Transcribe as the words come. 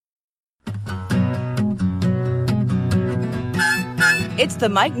It's the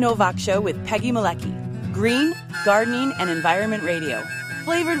Mike Novak Show with Peggy Malecki. Green, gardening, and environment radio.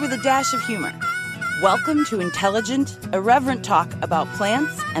 Flavored with a dash of humor. Welcome to intelligent, irreverent talk about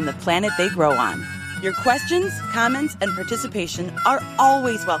plants and the planet they grow on. Your questions, comments, and participation are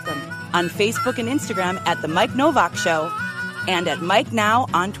always welcome on Facebook and Instagram at The Mike Novak Show and at Mike Now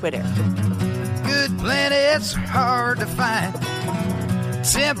on Twitter. Good planets are hard to find.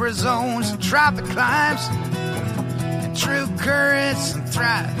 Temperate zones and tropic climes. And true currents and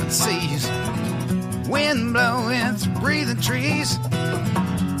thriving seas. Wind blowing through breathing trees.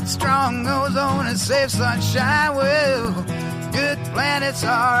 Strong ozone and safe sunshine. Well, good planets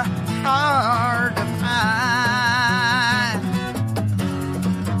are hard to find.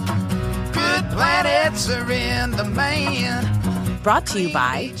 Good planets are in demand. Brought to you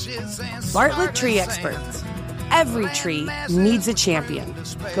by Bartlett Tree Experts. Every tree needs a champion.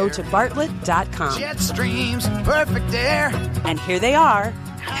 Go to bartlett.com. Jet streams, perfect air. And here they are,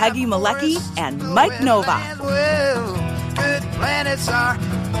 Peggy Malecki and Mike Novak. Well, good planets are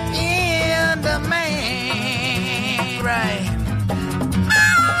in demand. Right.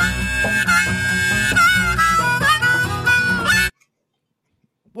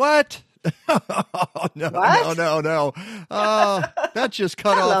 What? No, What? no. That just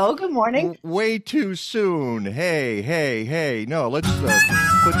cut off. Hello, good morning. Way too soon. Hey. No, let's put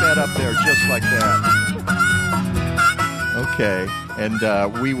that up there just like that. Okay. And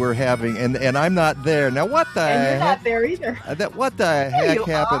we were having, and I'm not there. Now, what the And you're heck? not there either. What the heck you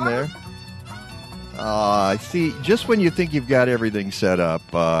happened are. there? See, just when you think you've got everything set up,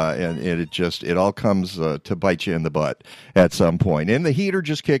 and it all comes to bite you in the butt at some point. And the heater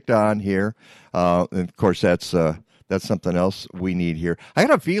just kicked on here. And of course, that's something else we need here. I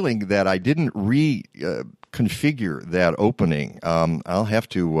got a feeling that I didn't reconfigure that opening. I'll have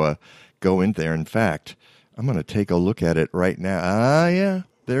to go in there. In fact, I'm going to take a look at it right now. Yeah,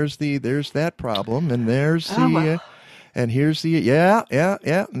 there's that problem, and there's the. And here's the,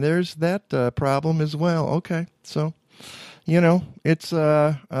 and there's that problem as well. Okay, so, it's,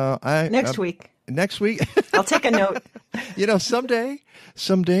 Next week. Next week. I'll take a note.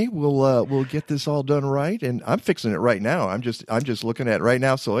 Someday we'll get this all done right, and I'm fixing it right now. I'm just looking at it right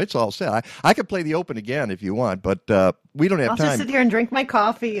now, so it's all set. I could play the open again if you want, but we don't have I'll time. just sit here and drink my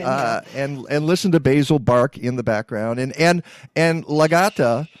coffee and listen to Basil bark in the background, and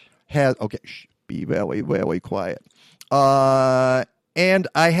Lagata has be very quiet. And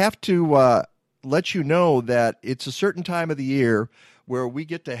I have to let you know that it's a certain time of the year where we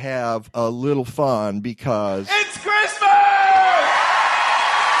get to have a little fun because It's Christmas!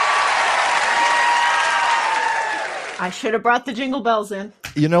 I should have brought the jingle bells in.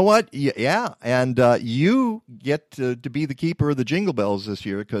 you know what? Yeah, and you get to be the keeper of the jingle bells this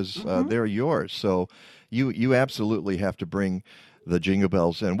year because they're yours. So you absolutely have to bring the jingle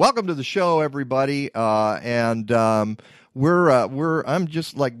bells in. Welcome to the show, everybody. I'm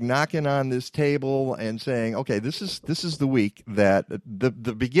just like knocking on this table and saying, okay, this is the week that the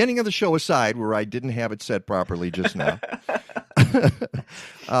beginning of the show aside, where I didn't have it set properly just now.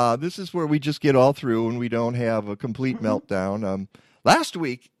 This is where we just get all through and we don't have a complete meltdown. Last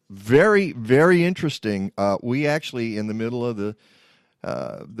week, very, very interesting. We actually, in the middle of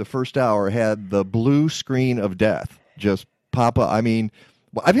the first hour, had the blue screen of death just pop up. I mean,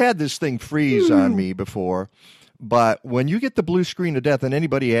 I've had this thing freeze on me before, but when you get the blue screen of death, and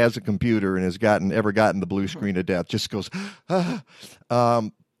anybody has a computer and has ever gotten the blue screen of death, just goes, and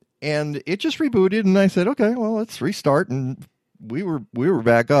it just rebooted, and I said, okay, well, let's restart, and we were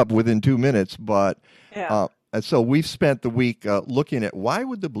back up within 2 minutes, but and so we've spent the week looking at why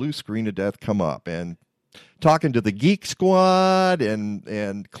would the blue screen of death come up, and talking to the Geek Squad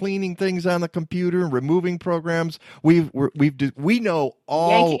and cleaning things on the computer and removing programs. We know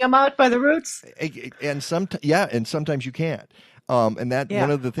all Yanking them out by the roots. and sometimes you can't. And that one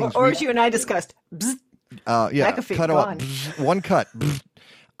of the things or as you and I discussed. Bzz, McAfee, cut gone. off one cut.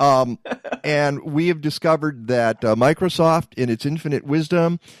 And we have discovered that Microsoft, in its infinite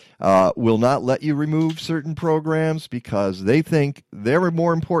wisdom, will not let you remove certain programs because they think they're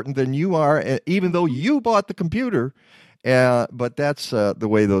more important than you are, even though you bought the computer. But that's the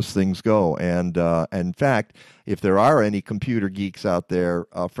way those things go. And in fact, if there are any computer geeks out there,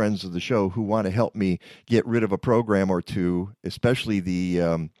 friends of the show, who want to help me get rid of a program or two, especially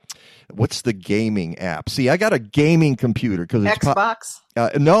the what's the gaming app? See, I got a gaming computer because it's Xbox.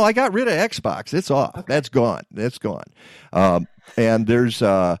 No, I got rid of Xbox. It's off. Okay. That's gone. And there's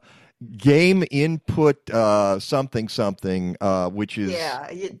game input something, which is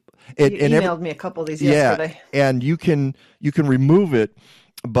You emailed me a couple of these yesterday. Yeah, and you can remove it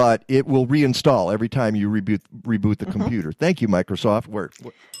but it will reinstall every time you reboot the computer. Thank you, Microsoft.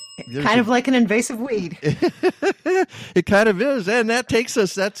 Kind of like an invasive weed. It kind of is. And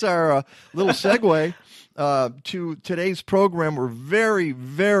that's our little segue to today's program. We're very,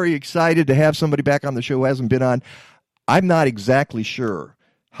 very excited to have somebody back on the show who hasn't been on. I'm not exactly sure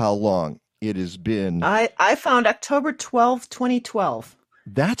how long it has been. I found October 12th, 2012.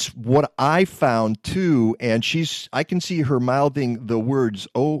 That's what I found too, and I can see her mouthing the words,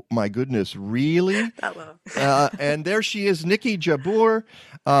 "Oh my goodness, really?" And there she is, Niki Jabbour,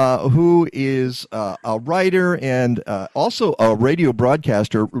 who is a writer and also a radio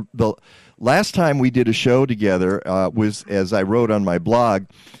broadcaster. The last time we did a show together was, as I wrote on my blog,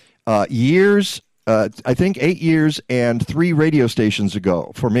 years. I think 8 years and 3 radio stations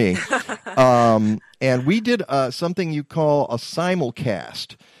ago for me. And we did something you call a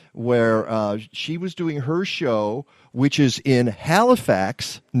simulcast, where she was doing her show, which is in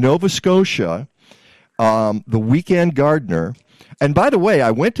Halifax, Nova Scotia, The Weekend Gardener. And by the way,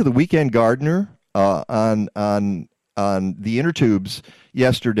 I went to The Weekend Gardener on the inner tubes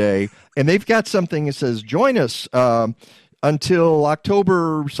yesterday, and they've got something that says, join us until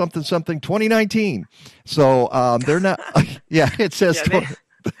October something 2019. So they're not. Yeah, it says. Yeah,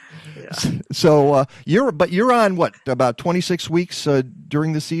 So you're on what, about 26 weeks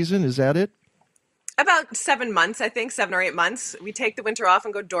during the season? Is that it? About 7 months, I think, 7 or 8 months. We take the winter off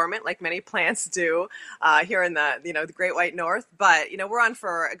and go dormant, like many plants do here in the Great White North. But we're on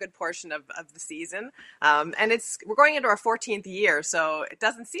for a good portion of the season, and we're going into our 14th year, so it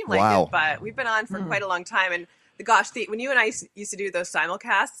doesn't seem like it, but we've been on for quite a long time. And when you and I used to do those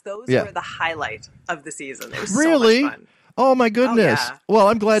simulcasts, those were the highlight of the season. It was really so much fun. Oh, my goodness. Oh, yeah. Well,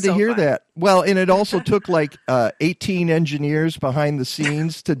 I'm glad to hear fun. that. Well, and it also took like 18 engineers behind the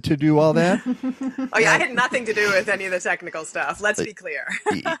scenes to do all that. Oh, yeah, I had nothing to do with any of the technical stuff. Let's be clear.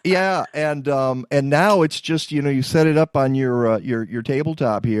 Yeah, and now it's just, you set it up on your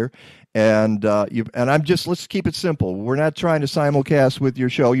tabletop here. And let's keep it simple. We're not trying to simulcast with your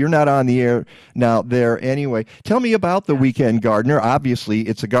show. You're not on the air now there anyway. Tell me about The Weekend Gardener. Obviously,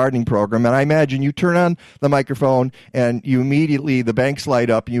 it's a gardening program, and I imagine you turn on the microphone and you immediately, the banks light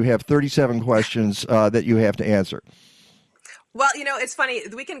up, and you have 37 questions that you have to answer. Well, it's funny.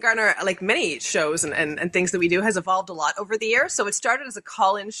 The Weekend Gardener, like many shows and things that we do, has evolved a lot over the years. So it started as a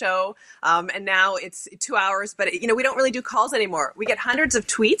call-in show, and now it's 2 hours. But, we don't really do calls anymore. We get hundreds of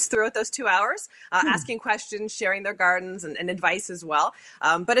tweets throughout those 2 hours, asking questions, sharing their gardens and advice as well.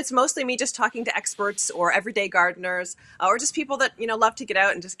 But it's mostly me just talking to experts or everyday gardeners or just people that, love to get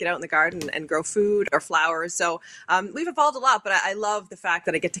out and just get out in the garden and grow food or flowers. So we've evolved a lot, but I love the fact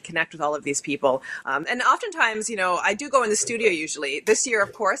that I get to connect with all of these people. And oftentimes, I do go in the studio usually. This year,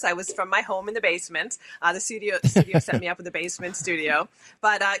 of course, I was from my home in the basement. The studio set me up with a basement studio.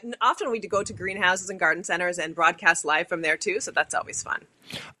 But often we do go to greenhouses and garden centers and broadcast live from there too. So that's always fun.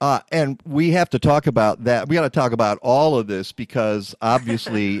 And we have to talk about that. We got to talk about all of this because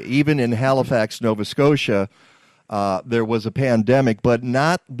obviously, even in Halifax, Nova Scotia, there was a pandemic, but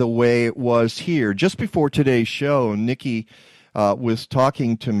not the way it was here. Just before today's show, Niki was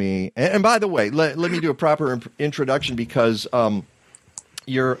talking to me. And by the way, let me do a proper introduction because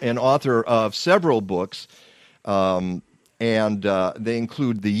you're an author of several books, and they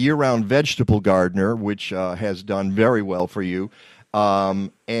include The Year-Round Vegetable Gardener, which has done very well for you,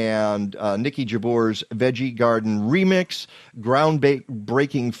 and Niki Jabbour's Veggie Garden Remix,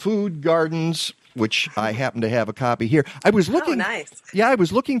 Groundbreaking Food Gardens, which I happen to have a copy here. I was looking. Oh, nice. Yeah, I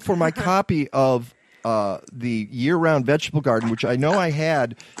was looking for my copy of the Year-Round Vegetable Garden, which I know I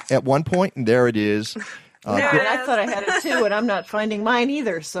had at one point, and there it is. I thought I had it too, and I'm not finding mine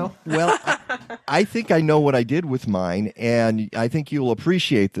either. So, well, I think I know what I did with mine, and I think you'll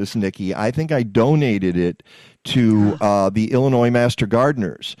appreciate this, Niki. I think I donated it to the Illinois Master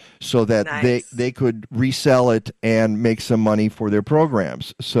Gardeners so that they could resell it and make some money for their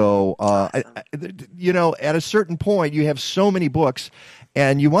programs. So, at a certain point, you have so many books,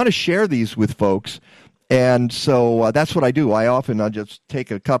 and you want to share these with folks. And so that's what I do. I'll just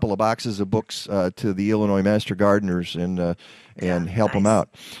take a couple of boxes of books to the Illinois Master Gardeners and help them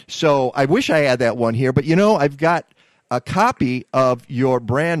out. So I wish I had that one here, but I've got a copy of your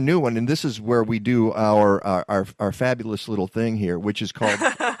brand new one, and this is where we do our fabulous little thing here, which is called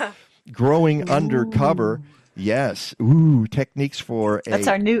Growing Undercover. Yes. Ooh, techniques for that's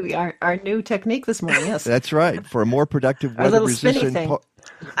our new technique this morning. Yes, that's right. For a more productive, weather-resistant,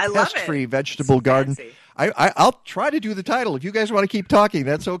 I love pest-free vegetable garden. I'll try to do the title. If you guys want to keep talking,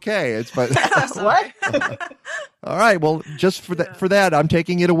 that's okay. It's but What? all right. Well, just for that, I'm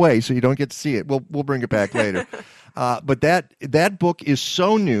taking it away so you don't get to see it. We'll bring it back later. But that book is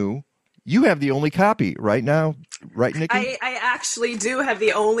so new. You have the only copy right now, right, Niki? I actually do have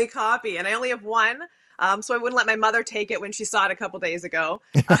the only copy, and I only have one. So I wouldn't let my mother take it when she saw it a couple days ago.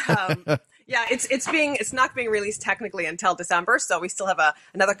 Yeah, it's not being released technically until December, so we still have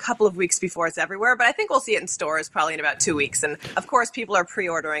another couple of weeks before it's everywhere. But I think we'll see it in stores probably in about 2 weeks. And of course, people are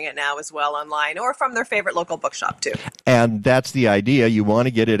pre-ordering it now as well online or from their favorite local bookshop too. And that's the idea. You want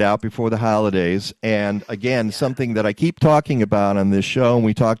to get it out before the holidays. And again, something that I keep talking about on this show, and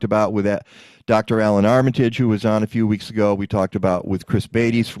we talked about with Dr. Alan Armitage, who was on a few weeks ago. We talked about with Chris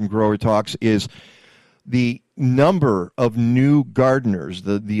Beatties from Grower Talks, is the number of new gardeners,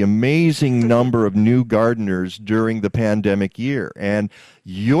 the amazing number of new gardeners during the pandemic year. And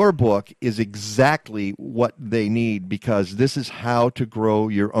your book is exactly what they need, because this is how to grow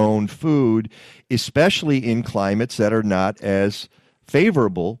your own food, especially in climates that are not as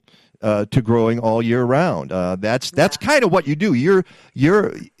favorable to growing all year round. That's kind of what you do.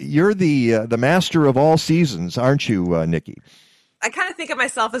 You're the master of all seasons, aren't you, Niki? I kind of think of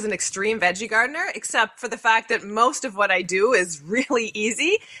myself as an extreme veggie gardener, except for the fact that most of what I do is really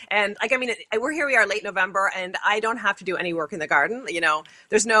easy. And we are late November, and I don't have to do any work in the garden.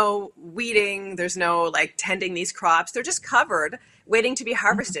 There's no weeding, there's no tending these crops. They're just covered, waiting to be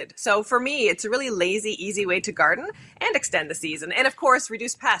harvested. So for me, it's a really lazy, easy way to garden and extend the season. And of course,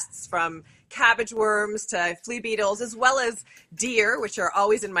 reduce pests from cabbage worms to flea beetles, as well as deer, which are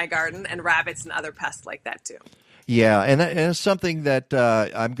always in my garden, and rabbits and other pests like that too. Yeah, and it's something that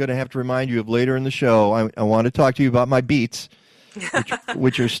I'm going to have to remind you of later in the show. I want to talk to you about my beets,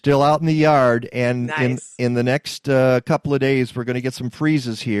 which are still out in the yard. And nice. in the next couple of days, we're going to get some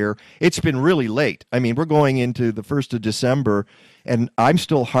freezes here. It's been really late. I mean, we're going into the 1st of December, and I'm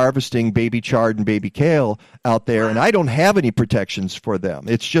still harvesting baby chard and baby kale out there, and I don't have any protections for them.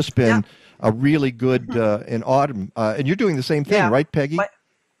 It's just been a really good in autumn. And you're doing the same thing, right, Peggy?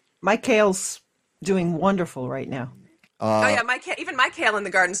 My kale's doing wonderful right now. Even my kale in the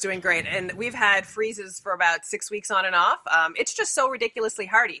garden's doing great, and we've had freezes for about 6 weeks on and off. It's just so ridiculously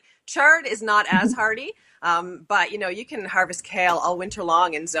hardy. Chard is not as hardy, but you can harvest kale all winter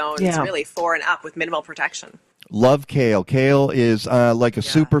long in zones really 4 and up with minimal protection. Love kale. Kale is like a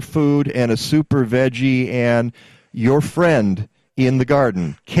superfood and a super veggie, and your friend in the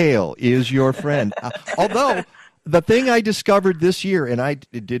garden. Kale is your friend. Although the thing I discovered this year, and I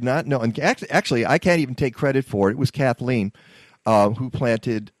did not know, and actually I can't even take credit for it. It was Kathleen who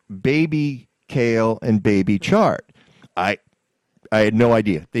planted baby kale and baby chard. I had no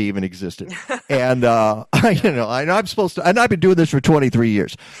idea they even existed, and I'm supposed to, and I've been doing this for 23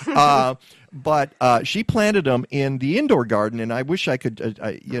 years. But she planted them in the indoor garden, and I wish I could,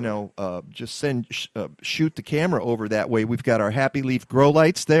 just shoot the camera over that way. We've got our Happy Leaf grow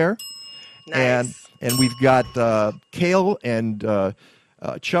lights there. Nice. And we've got kale and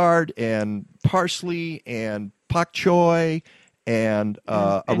chard and parsley and pak choy and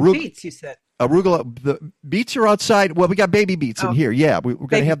arugula. Beets, you said. Arugula. The beets are outside. Well, we got baby beets in here. Yeah, we're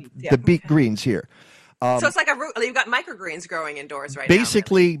going to have the beet greens here. So it's like you've got microgreens growing indoors right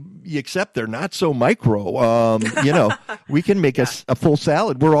basically, now. Basically, except they're not so micro. We can make a full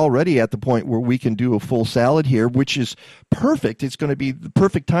salad. We're already at the point where we can do a full salad here, which is perfect. It's going to be the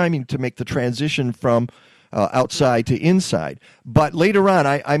perfect timing to make the transition from outside to inside. But later on,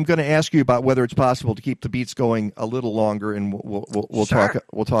 I'm going to ask you about whether it's possible to keep the beets going a little longer, and we'll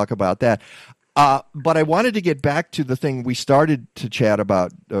talk about that. But I wanted to get back to the thing we started to chat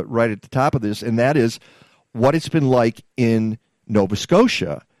about right at the top of this, and that is what it's been like in Nova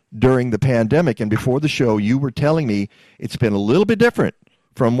Scotia during the pandemic. And before the show, you were telling me it's been a little bit different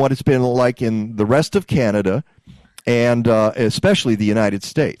from what it's been like in the rest of Canada and especially the United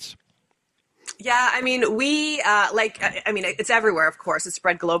States. Yeah, it's everywhere, of course. It's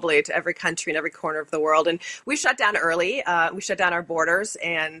spread globally to every country and every corner of the world. And we shut down early. We shut down our borders,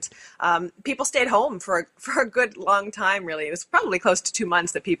 and people stayed home for a good long time, really. It was probably close to 2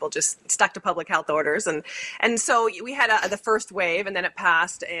 months that people just stuck to public health orders. And so we had the first wave, and then it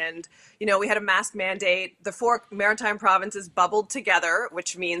passed, and we had a mask mandate. The 4 maritime provinces bubbled together,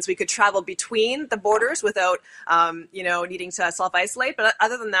 which means we could travel between the borders without, needing to self-isolate. But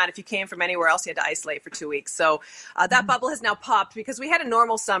other than that, if you came from anywhere else, you had to isolate for 2 weeks. So that bubble has now popped because we had a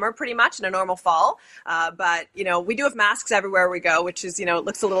normal summer pretty much and a normal fall. But we do have masks everywhere we go, which is, it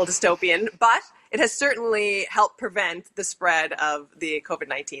looks a little dystopian. But it has certainly helped prevent the spread of the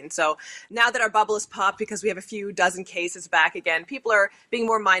COVID-19. So now that our bubble is popped because we have a few dozen cases back again, people are being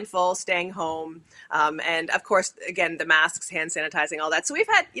more mindful, staying home. And of course, again, the masks, hand sanitizing, all that. So we've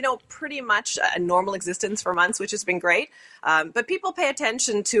had, pretty much a normal existence for months, which has been great. But people pay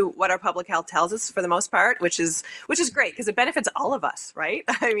attention to what our public health tells us for the most part, which is great because it benefits all of us, right?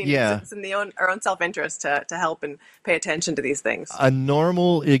 I mean, it's in our own self-interest to help and pay attention to these things. A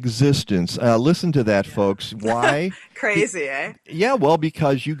normal existence. Listen to that, folks. Why? Crazy, eh? Yeah, well,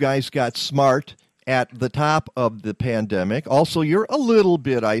 because you guys got smart at the top of the pandemic. Also, you're a little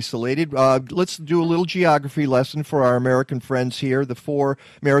bit isolated. Let's do a little geography lesson for our American friends here. The 4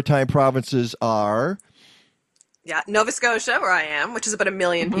 maritime provinces are... Yeah, Nova Scotia, where I am, which is about 1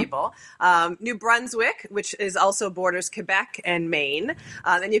 million people. New Brunswick, which is also borders Quebec and Maine.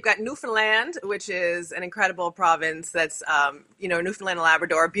 Then you've got Newfoundland, which is an incredible province that's, Newfoundland and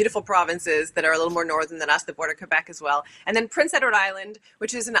Labrador, beautiful provinces that are a little more northern than us, that border Quebec as well. And then Prince Edward Island,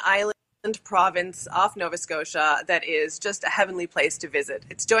 which is an island province off Nova Scotia that is just a heavenly place to visit.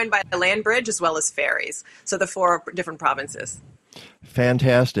 It's joined by a land bridge as well as ferries. So the 4 different provinces.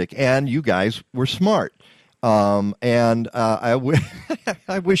 Fantastic. And you guys were smart. I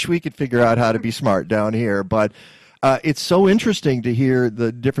wish we could figure out how to be smart down here, but it's so interesting to hear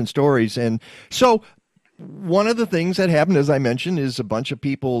the different stories. And so one of the things that happened, as I mentioned, is a bunch of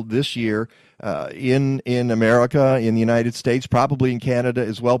people this year in America, in the United States, probably in Canada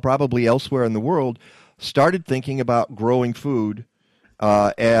as well, probably elsewhere in the world, started thinking about growing food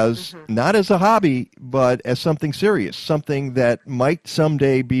as not as a hobby, but as something serious, something that might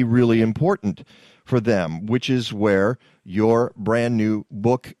someday be really important for them, which is where your brand new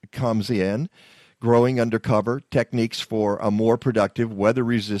book comes in, Growing Undercover, Techniques for a More Productive,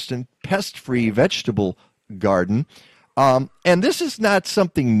 Weather-Resistant, Pest-Free Vegetable Garden. And this is not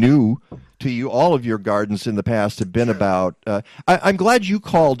something new to you. All of your gardens in the past have been about, I'm glad you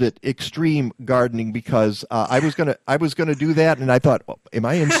called it extreme gardening because I was gonna do that, and I thought, am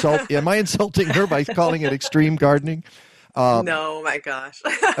I insulting her by calling it extreme gardening? No, my gosh.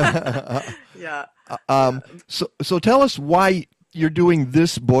 Yeah. So tell us why you're doing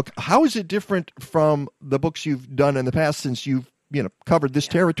this book. How is it different from the books you've done in the past since you've covered this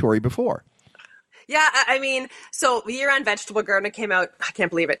territory before? Yeah, I mean, so the Year-Round Vegetable Garden came out, I can't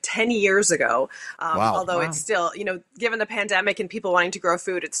believe it, 10 years ago. Although it's still, given the pandemic and people wanting to grow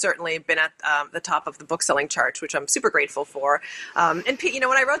food, it's certainly been at the top of the book-selling charts, which I'm super grateful for. And,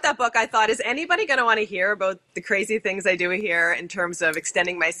 when I wrote that book, I thought, is anybody going to want to hear about the crazy things I do here in terms of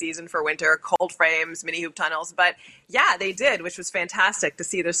extending my season for winter, cold frames, mini hoop tunnels? But yeah, they did, which was fantastic to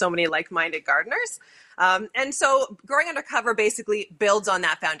see there's so many like-minded gardeners. And so Growing Undercover basically builds on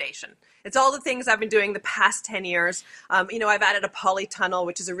that foundation. It's all the things I've been doing the past 10 years. I've added a polytunnel,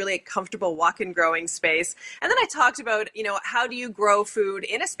 which is a really comfortable walk-in growing space. And then I talked about, how do you grow food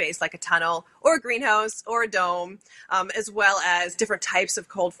in a space like a tunnel or a greenhouse or a dome, as well as different types of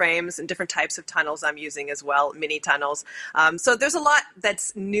cold frames and different types of tunnels I'm using as well, mini tunnels. So there's a lot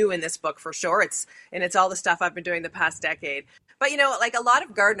that's new in this book for sure. It's all the stuff I've been doing the past decade. But, like a lot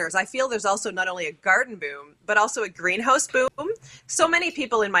of gardeners, I feel there's also not only a garden boom, but also a greenhouse boom. So many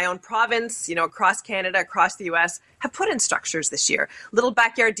people in my own province, across Canada, across the U.S., have put in structures this year. Little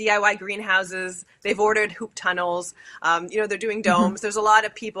backyard DIY greenhouses. They've ordered hoop tunnels. They're doing domes. There's a lot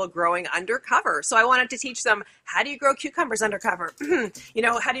of people growing undercover. So I wanted to teach them, how do you grow cucumbers undercover?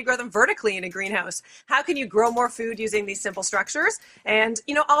 How do you grow them vertically in a greenhouse? How can you grow more food using these simple structures? And,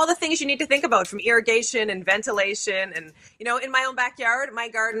 all the things you need to think about from irrigation and ventilation. And, in my own backyard, my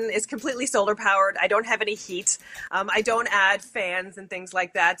garden is completely solar powered. I don't have any heat. I don't add fans and things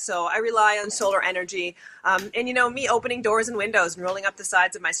like that. So I rely on solar energy. And, me opening doors and windows and rolling up the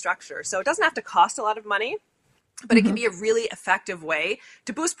sides of my structure. So it doesn't have to cost a lot of money, but it can be a really effective way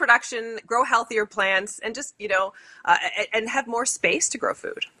to boost production, grow healthier plants, and just, and have more space to grow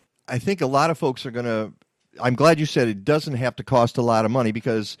food. I think a lot of folks are going to, I'm glad you said it doesn't have to cost a lot of money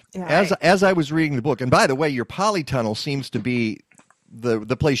because as I was reading the book, and by the way, your polytunnel seems to be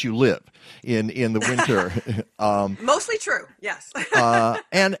the place you live in the winter. Mostly true, yes.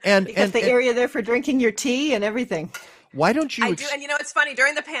 And the area there for drinking your tea and everything. Why don't you? I do, and it's funny,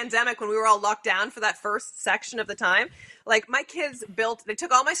 during the pandemic when we were all locked down for that first section of the time, like my kids they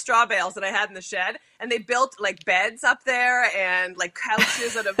took all my straw bales that I had in the shed and they built like beds up there and like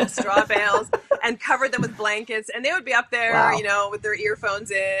couches out of the straw bales and covered them with blankets, and they would be up there, with their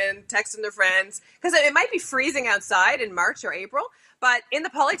earphones in, texting their friends, because it might be freezing outside in March or April. But in the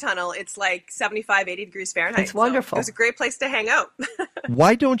polytunnel, it's like 75, 80 degrees Fahrenheit. It's wonderful. So it was a great place to hang out.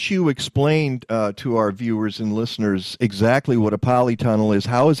 Why don't you explain to our viewers and listeners exactly what a polytunnel is?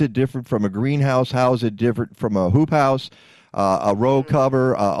 How is it different from a greenhouse? How is it different from a hoop house? A row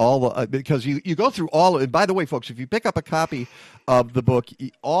cover, because you go through all of it. By the way, folks, if you pick up a copy of the book,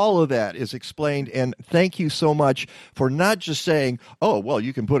 all of that is explained. And thank you so much for not just saying, oh, well,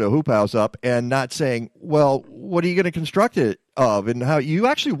 you can put a hoop house up, and not saying, well, what are you going to construct it of, and how you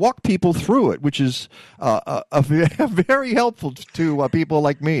actually walk people through it, which is very helpful to people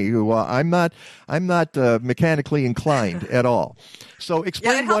like me, who I'm not mechanically inclined at all. So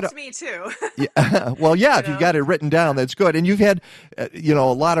explain it helps me too. Well, yeah, if you've got it written down, that's good. And you've had, a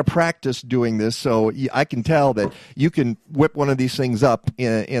lot of practice doing this, so I can tell that you can whip one of these things up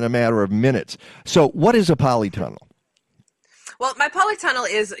in a matter of minutes. So what is a polytunnel? Well, my polytunnel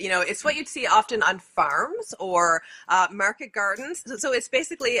is, it's what you'd see often on farms or market gardens. So it's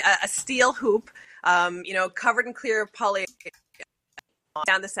basically a steel hoop, covered in clear poly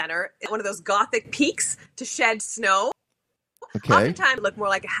down the center. One of those Gothic peaks to shed snow. Okay. Oftentimes it look more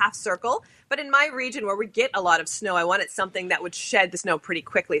like a half circle, but in my region where we get a lot of snow, I wanted something that would shed the snow pretty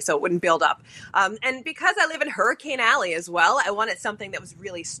quickly so it wouldn't build up. And because I live in Hurricane Alley as well, I wanted something that was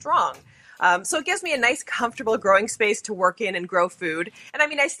really strong. So it gives me a nice, comfortable growing space to work in and grow food.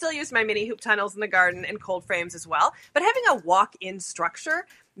 And I still use my mini hoop tunnels in the garden and cold frames as well. But having a walk-in structure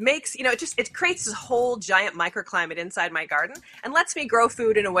makes, it creates this whole giant microclimate inside my garden and lets me grow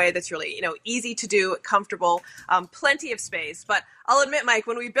food in a way that's really, easy to do, comfortable, plenty of space. But I'll admit, Mike,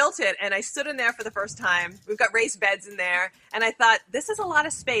 when we built it and I stood in there for the first time, we've got raised beds in there, and I thought, this is a lot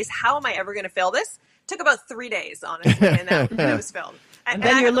of space. How am I ever going to fill this? It took about 3 days, honestly, and it was filled. And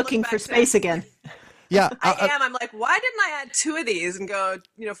then you're looking for space again. Yeah, I am. I'm like, why didn't I add 2 of these and go,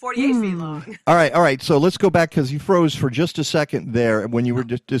 48 feet long? All right. So let's go back, because you froze for just a second there when you were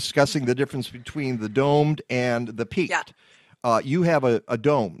discussing the difference between the domed and the peaked. Yeah. You have a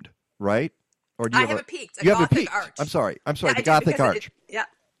domed, right? Or do you have a peaked. You have a Gothic peaked. arch. I'm sorry. Yeah, the Gothic arch.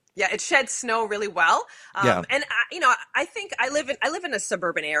 Yeah, it sheds snow really well. And I think I live in a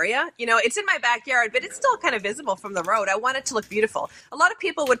suburban area. It's in my backyard, but it's still kind of visible from the road. I want it to look beautiful. A lot of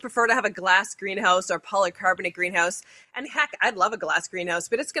people would prefer to have a glass greenhouse or polycarbonate greenhouse. And heck, I'd love a glass greenhouse,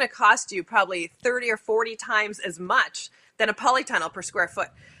 but it's going to cost you probably 30 or 40 times as much than a polytunnel per square foot.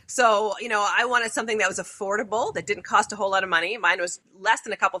 So, I wanted something that was affordable, that didn't cost a whole lot of money. Mine was less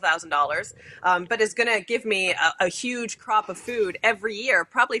than a couple $1,000s, but is going to give me a huge crop of food every year,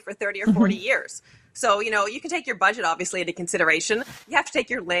 probably for 30 or 40 years. So, you can take your budget, obviously, into consideration. You have to take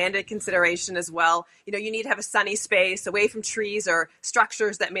your land into consideration as well. You need to have a sunny space away from trees or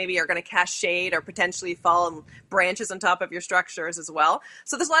structures that maybe are going to cast shade or potentially fall on branches on top of your structures as well.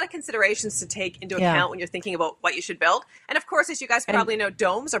 So there's a lot of considerations to take into account when you're thinking about what you should build. And of course, as you guys probably know,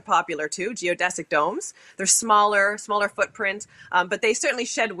 domes are popular too, geodesic domes. They're smaller footprint, but they certainly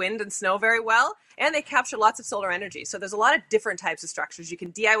shed wind and snow very well. And they capture lots of solar energy. So there's a lot of different types of structures you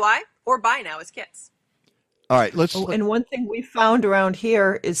can DIY or buy now as kits. All right, and one thing we found around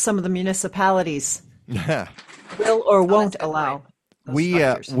here is some of the municipalities will or won't allow. We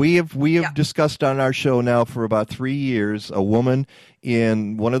have discussed on our show now for about 3 years a woman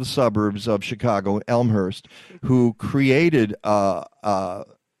in one of the suburbs of Chicago, Elmhurst, who created a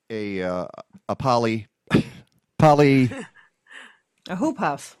hoop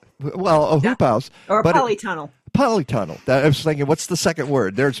house. Well, a hoop house. Or a polytunnel. Polytunnel. I was thinking, what's the second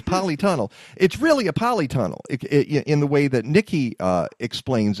word? There's polytunnel. It's really a polytunnel in the way that Niki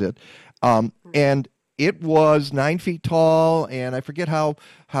explains it. And it was 9 feet tall, and I forget how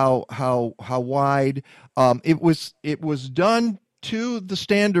wide. It was done to the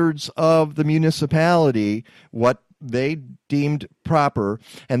standards of the municipality, what they deemed proper,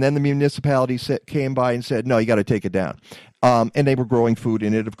 and then the municipality came by and said, no, you got to take it down. And they were growing food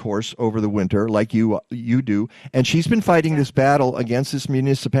in it, of course, over the winter, like you do. And she's been fighting this battle against this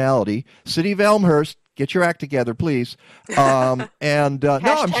municipality. City of Elmhurst, get your act together, please. Hashtag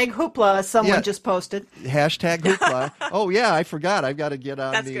hoopla, as someone just posted. Hashtag hoopla. Oh, yeah, I forgot. I've got to get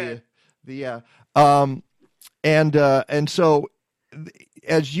on and so,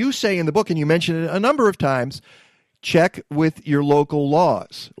 as you say in the book, and you mentioned it a number of times, check with your local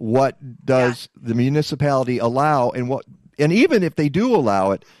laws. What does the municipality allow, and even if they do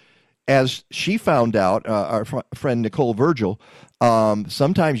allow it, as she found out, our friend Nicole Virgil,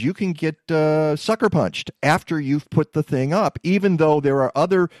 sometimes you can get sucker punched after you've put the thing up, even though there are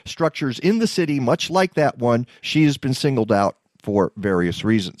other structures in the city, much like that one. She has been singled out for various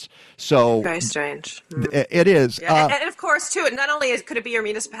reasons. So very strange. It is. Yeah. And of course, too, not only could it be your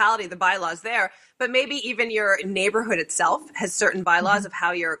municipality, the bylaws there, but maybe even your neighborhood itself has certain bylaws of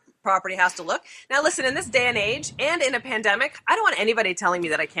how your property has to look. Now, listen, in this day and age and in a pandemic, I don't want anybody telling me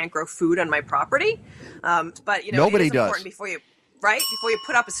that I can't grow food on my property. But, you know, nobody it is important does. before you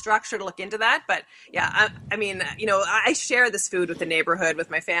put up a structure to look into that. But yeah, I mean, you know, I share this food with the neighborhood, with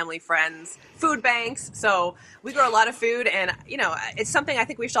my family, friends, food banks. So we grow a lot of food, and, you know, it's something I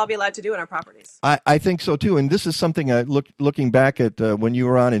think we should all be allowed to do on our properties. I think so too. And this is something looking back at when you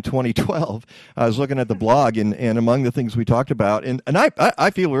were on in 2012, I was looking at the blog, and among the things we talked about, and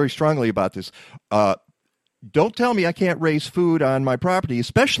I feel very strongly about this. Don't tell me I can't raise food on my property,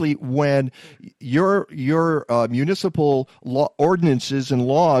 especially when your municipal law ordinances and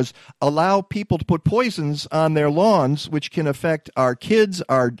laws allow people to put poisons on their lawns, which can affect our kids,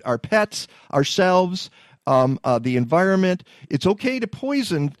 our pets, ourselves, the environment. It's okay to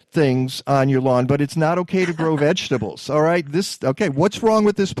poison things on your lawn, but it's not okay to grow vegetables. All right. What's wrong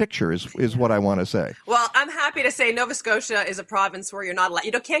with this picture is what I want to say. Well, I'm happy to say Nova Scotia is a province where you're not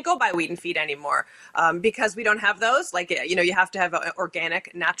allowed, can't go buy wheat and feed anymore because we don't have those. Like, you know, you have to have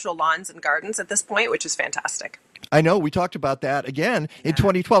organic, natural lawns and gardens at this point, which is fantastic. I know we talked about that again in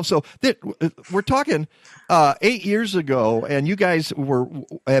 2012. So we're talking 8 years ago, and you guys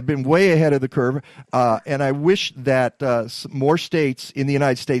have been way ahead of the curve. And I wish that more states in the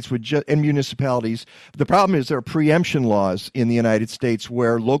United States and municipalities. The problem is there are preemption laws in the United States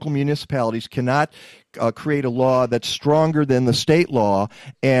where local municipalities cannot create a law that's stronger than the state law.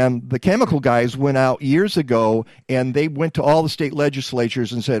 And the chemical guys went out years ago, and they went to all the state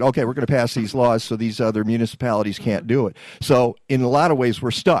legislatures and said, okay, we're going to pass these laws so these other municipalities can't do it. So in a lot of ways,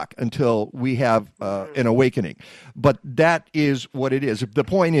 we're stuck until we have an awakening. But that is what it is. The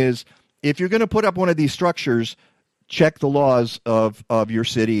point is, if you're going to put up one of these structures, check the laws of your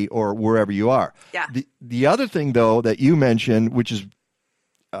city or wherever you are. Yeah. The other thing, though, that you mentioned, which is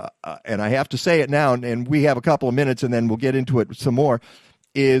and I have to say it now, and we have a couple of minutes, and then we'll get into it some more,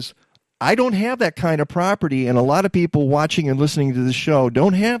 is I don't have that kind of property, and a lot of people watching and listening to the show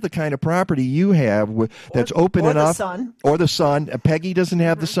don't have the kind of property you have that's open enough. Or the sun. Peggy doesn't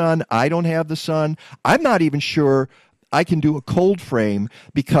have the sun. I don't have the sun. I'm not even sure I can do a cold frame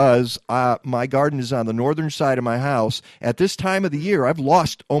because my garden is on the northern side of my house. At this time of the year, I've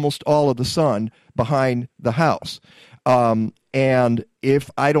lost almost all of the sun behind the house. And if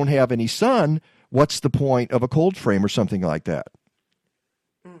I don't have any sun, what's the point of a cold frame or something like that?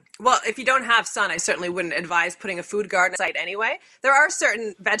 Well, if you don't have sun, I certainly wouldn't advise putting a food garden site anyway. There are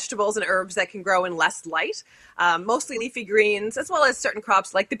certain vegetables and herbs that can grow in less light, mostly leafy greens, as well as certain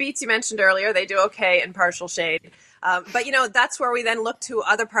crops like the beets you mentioned earlier. They do okay in partial shade. But, you know, that's where we then look to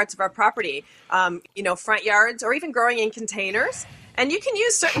other parts of our property, front yards or even growing in containers. And you can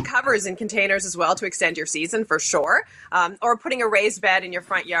use certain covers in containers as well to extend your season for sure. Or putting a raised bed in your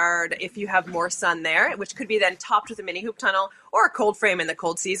front yard if you have more sun there, which could be then topped with a mini hoop tunnel or a cold frame in the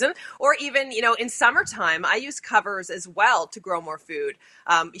cold season. Or even, in summertime, I use covers as well to grow more food.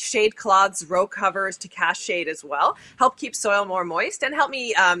 Shade cloths, row covers to cast shade as well. Help keep soil more moist and help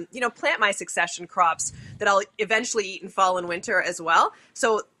me, plant my succession crops that I'll eventually eat in fall and winter as well.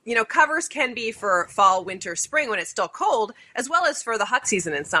 So, covers can be for fall, winter, spring when it's still cold, as well as for the hot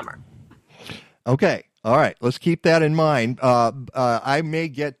season in summer. Okay. All right. Let's keep that in mind. I may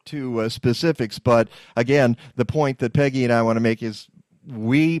get to specifics, but again, the point that Peggy and I want to make is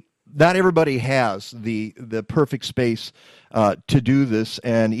not everybody has the perfect space to do this,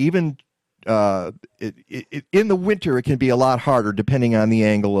 and even in the winter, it can be a lot harder depending on the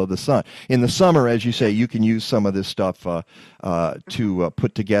angle of the sun. In the summer, as you say, you can use some of this stuff to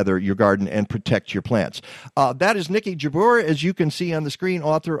put together your garden and protect your plants. That is Niki Jabbour, as you can see on the screen,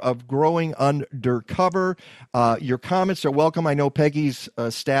 author of Growing Undercover. Your comments are welcome. I know Peggy's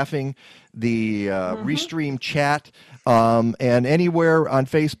staffing the Restream chat, and anywhere on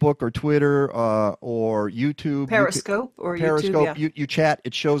Facebook or Twitter or YouTube. Periscope. YouTube, yeah. You chat.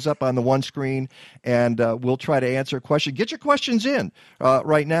 It shows up on the one screen, and we'll try to answer a question. Get your questions in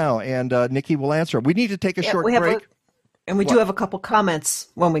right now, and Niki will answer. We need to take a short break. And we do have a couple comments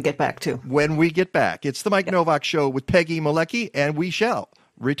when we get back, too. When we get back. It's the Mike Novak Show with Peggy Malecki, and we shall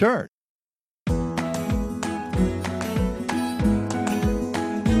return.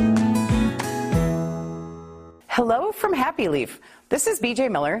 Hello from Happy Leaf. This is BJ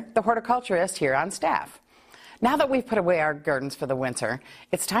Miller, the horticulturist here on staff. Now that we've put away our gardens for the winter,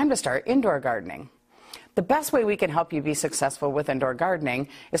 it's time to start indoor gardening. The best way we can help you be successful with indoor gardening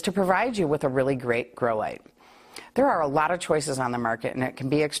is to provide you with a really great grow light. There are a lot of choices on the market, and it can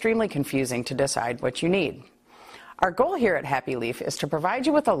be extremely confusing to decide what you need. Our goal here at Happy Leaf is to provide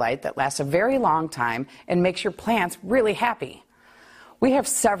you with a light that lasts a very long time and makes your plants really happy. We have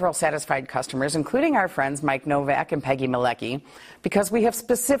several satisfied customers, including our friends Mike Novak and Peggy Malecki, because we have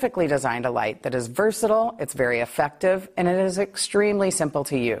specifically designed a light that is versatile, it's very effective, and it is extremely simple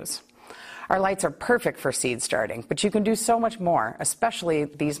to use. Our lights are perfect for seed starting, but you can do so much more, especially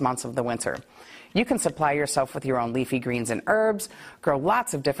these months of the winter. You can supply yourself with your own leafy greens and herbs, grow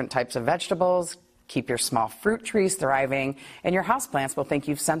lots of different types of vegetables, keep your small fruit trees thriving, and your houseplants will think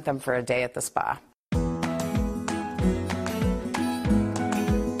you've sent them for a day at the spa.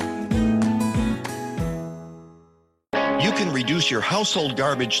 You can reduce your household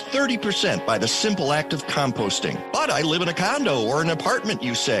garbage 30% by the simple act of composting. But I live in a condo or an apartment,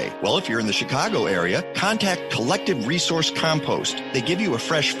 you say. Well, if you're in the Chicago area, contact Collective Resource Compost. They give you a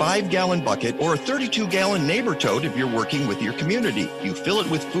fresh 5-gallon bucket or a 32-gallon neighbor tote if you're working with your community. You fill it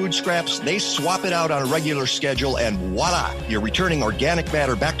with food scraps, they swap it out on a regular schedule, and voila! You're returning organic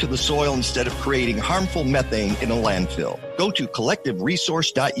matter back to the soil instead of creating harmful methane in a landfill. Go to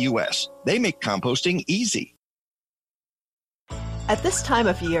collectiveresource.us. They make composting easy. At this time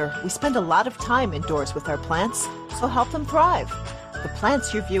of year, we spend a lot of time indoors with our plants, so help them thrive. The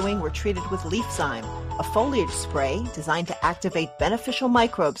plants you're viewing were treated with LeafZyme, a foliage spray designed to activate beneficial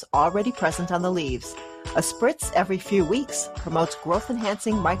microbes already present on the leaves. A spritz every few weeks promotes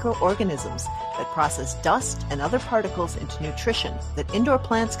growth-enhancing microorganisms that process dust and other particles into nutrition that indoor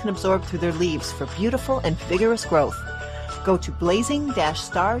plants can absorb through their leaves for beautiful and vigorous growth. Go to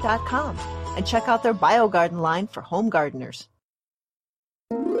blazing-star.com and check out their BioGarden line for home gardeners.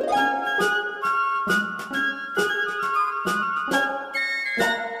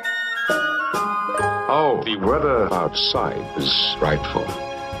 Oh, the weather outside is frightful,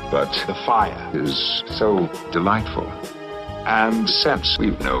 but the fire is so delightful. And since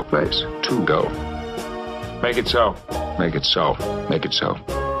we've no place to go, make it so, make it so, make it so.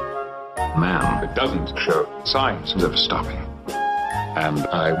 Man, it doesn't show signs of stopping. And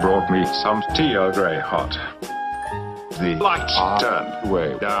I brought me some tea Earl Grey hot. The lights turned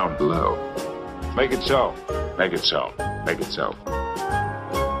way down low. Make it so, make it so, make it so.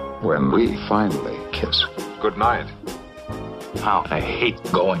 When we finally kiss good night. How I hate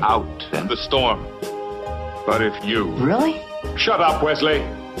going out in the storm. But if you... Really? Shut up, Wesley.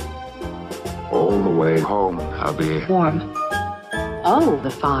 All the way home, I'll be... warm. Oh,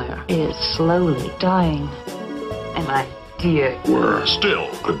 the fire is slowly dying. And my dear... We're still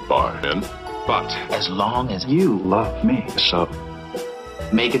goodbye, then. But as long as you love me so,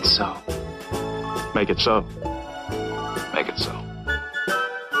 make it so. make it so. Make it so.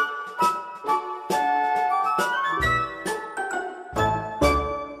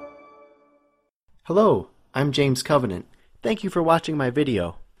 Hello, I'm James Covenant. Thank you for watching my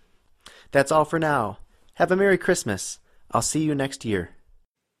video. That's all for now. Have a Merry Christmas. I'll see you next year.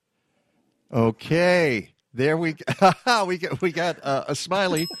 Okay, there we got a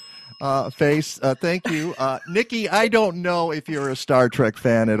smiley face. Thank you, Nikki. I don't know if you're a Star Trek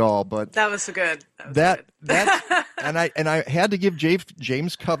fan at all, but that was good. That and I had to give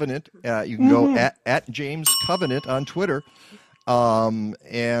James Covenant. You can go at James Covenant on Twitter.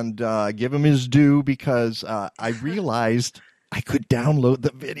 And give him his due because I realized I could download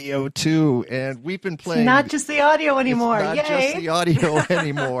the video too, and we've been playing. It's not just the audio anymore. It's not Yay. just the audio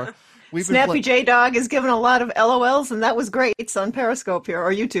anymore. Snappy J Dog is giving a lot of LOLs, and that was great. It's on Periscope here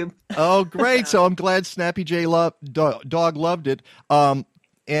or YouTube. Oh, great! So I'm glad Snappy J Dog loved it. And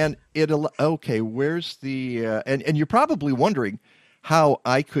it okay. Where's the and you're probably wondering how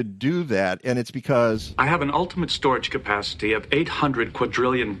I could do that, and it's because I have an ultimate storage capacity of 800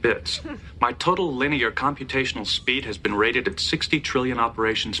 quadrillion bits. My total linear computational speed has been rated at 60 trillion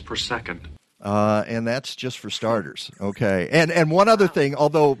operations per second. And that's just for starters, okay. And one other thing,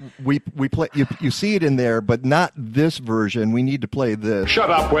 although we play, you see it in there, but not this version. We need to play this. Shut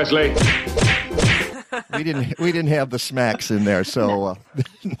up, Wesley. We didn't have the smacks in there, so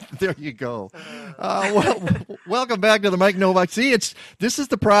there you go. Welcome back to the Mike Novak. See, this is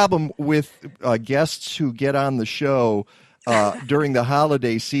the problem with guests who get on the show during the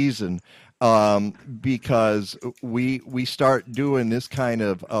holiday season, because we start doing this kind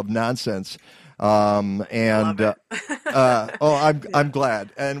of nonsense. I'm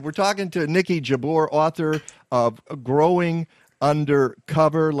glad. And we're talking to Niki Jabbour, author of Growing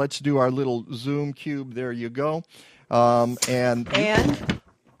Undercover. Let's do our little Zoom cube. There you go. And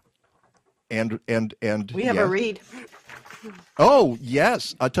we have a read. Oh,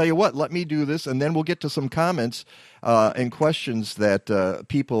 yes. I'll tell you what, let me do this, and then we'll get to some comments and questions that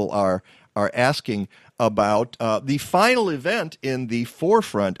people are asking. about the final event in the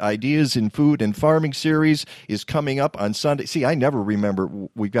Forefront Ideas in Food and Farming series is coming up on Sunday. See, I never remember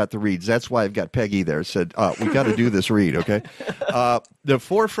we got the reads. That's why I've got Peggy there. Said, we got to do this read, okay? The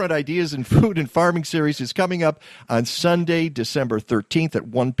Forefront Ideas in Food and Farming series is coming up on Sunday, December 13th at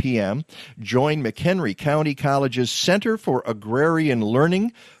 1 p.m. Join McHenry County College's Center for Agrarian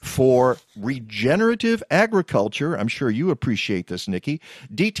Learning for Regenerative Agriculture. I'm sure you appreciate this, Nikki.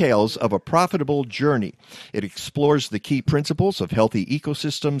 Details of a profitable journey. It explores the key principles of healthy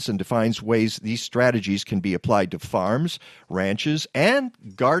ecosystems and defines ways these strategies can be applied to farms, ranches, and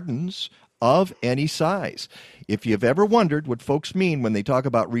gardens of any size. If you've ever wondered what folks mean when they talk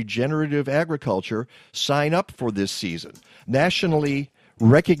about regenerative agriculture, sign up for this season. Nationally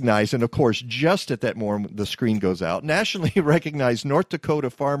recognized, and of course, just at that moment the screen goes out, nationally recognized North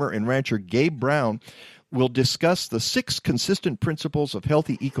Dakota farmer and rancher Gabe Brown will discuss the 6 consistent principles of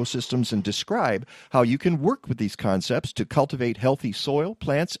healthy ecosystems and describe how you can work with these concepts to cultivate healthy soil,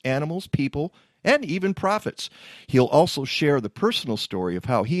 plants, animals, people, and even profits. He'll also share the personal story of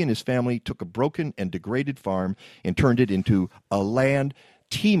how he and his family took a broken and degraded farm and turned it into a land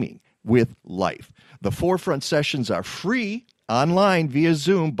teeming with life. The Forefront sessions are free online via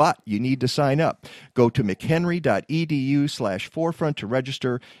Zoom, but you need to sign up. Go to mchenry.edu/forefront to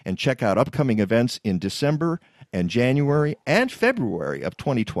register and check out upcoming events in December and January and February of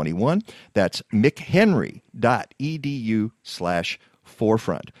 2021. That's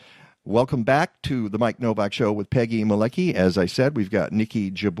mchenry.edu/forefront. Welcome back to the Mike Novak Show with Peggy Malecki. As I said, we've got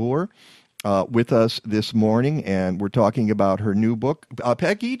Niki Jabbour with us this morning, and we're talking about her new book.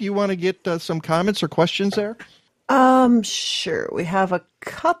 Peggy, do you want to get some comments or questions there? Sure. We have a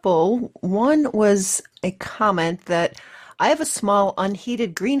couple. One was a comment that I have a small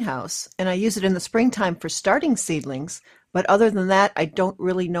unheated greenhouse and I use it in the springtime for starting seedlings, but other than that, I don't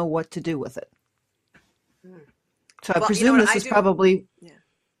really know what to do with it. So I presume this is probably,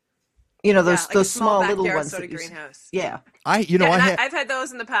 those small little ones. Sort of greenhouse. Yeah. I've had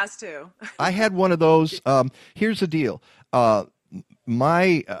those in the past too. I had one of those. Here's the deal. I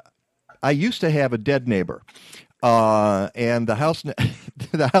used to have a dead neighbor. And the house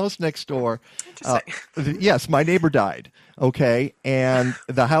next door, yes, my neighbor died. Okay. And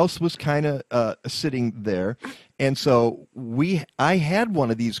the house was kind of, sitting there. And so I had one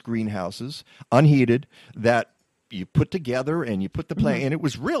of these greenhouses, unheated, that you put together and you put the plant, and it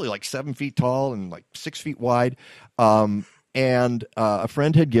was really like 7 feet tall and like 6 feet wide. And a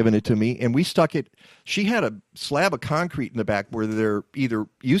friend had given it to me, and we stuck it. She had a slab of concrete in the back where there either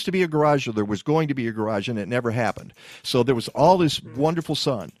used to be a garage or there was going to be a garage, and it never happened. So there was all this wonderful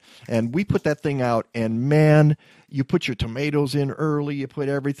sun, and we put that thing out, and man, you put your tomatoes in early, you put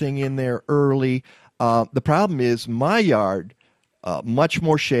everything in there early. The problem is my yard, much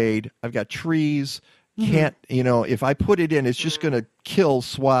more shade. I've got trees. Can't, if I put it in, it's just going to kill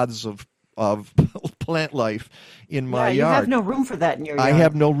swaths of plant life in my yard. You have no room for that in your yard. I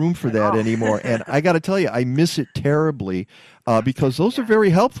have no room for that anymore. And I got to tell you, I miss it terribly because those are very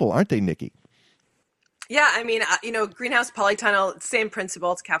helpful, aren't they, Nikki? Yeah, I mean, greenhouse polytunnel, same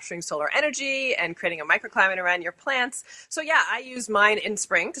principle. It's capturing solar energy and creating a microclimate around your plants. So yeah, I use mine in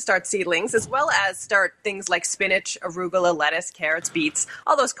spring to start seedlings, as well as start things like spinach, arugula, lettuce, carrots, beets,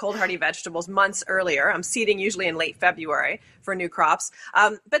 all those cold hardy vegetables months earlier. I'm seeding usually in late February for new crops.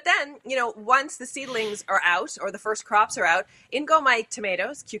 But then, once the seedlings are out or the first crops are out, in go my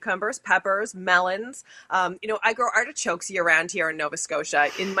tomatoes, cucumbers, peppers, melons. I grow artichokes year round here in Nova Scotia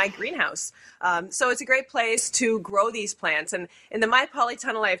in my greenhouse. So it's a great place to grow these plants. And in the My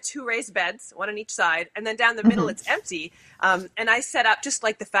Polytunnel, I have 2 raised beds, one on each side, and then down the middle it's empty. And I set up just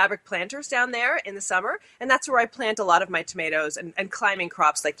like the fabric planters down there in the summer, and that's where I plant a lot of my tomatoes and climbing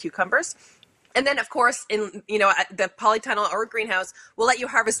crops like cucumbers. And then, of course, in the polytunnel or greenhouse, we'll let you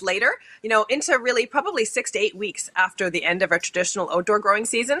harvest later, into really probably 6 to 8 weeks after the end of our traditional outdoor growing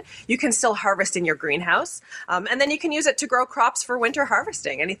season. You can still harvest in your greenhouse. And then you can use it to grow crops for winter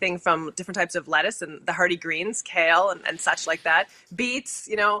harvesting, anything from different types of lettuce and the hardy greens, kale and such like that. Beets,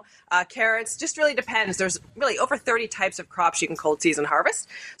 carrots, just really depends. There's really over 30 types of crops you can cold season harvest.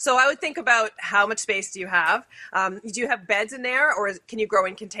 So I would think about how much space do you have? Do you have beds in there, or can you grow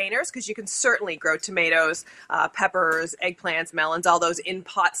in containers? Because you can certainly grow tomatoes, peppers, eggplants, melons, all those in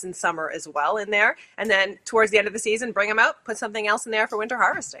pots in summer as well in there. And then towards the end of the season, bring them out, put something else in there for winter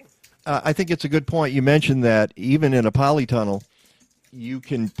harvesting. I think it's a good point. You mentioned that even in a polytunnel, you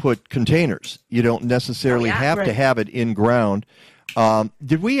can put containers. You don't necessarily have to have it in ground.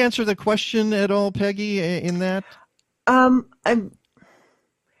 Did we answer the question at all, Peggy, in that? I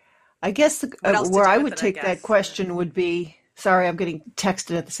guess where I would take that question would be Sorry, I'm getting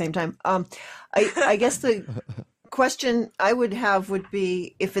texted at the same time. I guess the question I would have would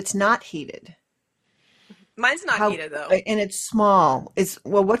be if it's not heated. Mine's not heated though. And it's small.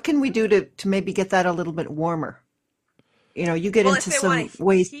 What can we do to maybe get that a little bit warmer? You get into some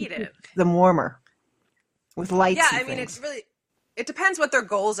ways to keep them warmer with lights. Yeah, and things. It depends what their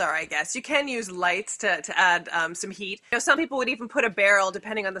goals are, I guess. You can use lights to add some heat. Some people would even put a barrel,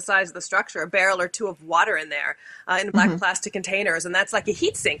 depending on the size of the structure, a barrel or two of water in there in black plastic containers. And that's like a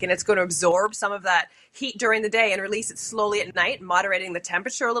heat sink, and it's going to absorb some of that heat during the day and release it slowly at night, moderating the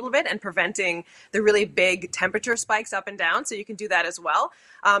temperature a little bit and preventing the really big temperature spikes up and down. So you can do that as well.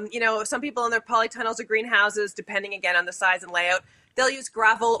 Some people in their polytunnels or greenhouses, depending again on the size and layout, they'll use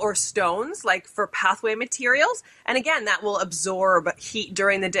gravel or stones like for pathway materials. And again, that will absorb heat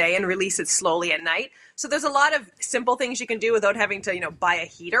during the day and release it slowly at night. So there's a lot of simple things you can do without having to, buy a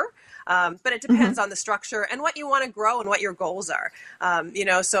heater. But it depends on the structure and what you want to grow and what your goals are.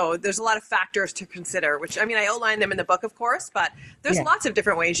 So there's a lot of factors to consider, which, I outline them in the book, of course, but there's lots of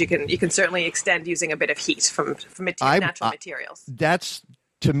different ways you can certainly extend using a bit of heat from natural materials. That's,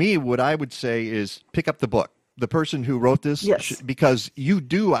 to me, what I would say is pick up the book. The person who wrote this, because you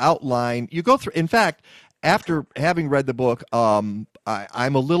do outline, you go through, in fact, after having read the book, I'm a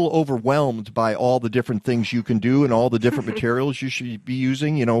little overwhelmed by all the different things you can do and all the different materials you should be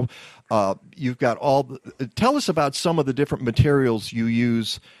using. You've got tell us about some of the different materials you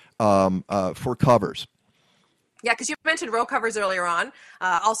use for covers. Yeah, because you mentioned row covers earlier on.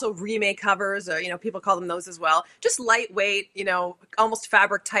 Also remake covers, or, people call them those as well. Just lightweight, almost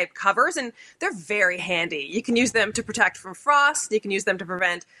fabric type covers. And they're very handy. You can use them to protect from frost. You can use them to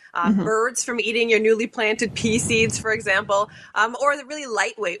prevent birds from eating your newly planted pea seeds, for example. Or the really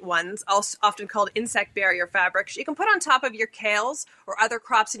lightweight ones, also often called insect barrier fabrics, you can put on top of your kales or other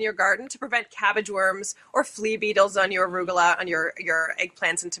crops in your garden to prevent cabbage worms or flea beetles on your arugula, on your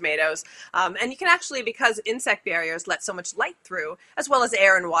eggplants and tomatoes. And you can actually, because insect barriers let so much light through, as well as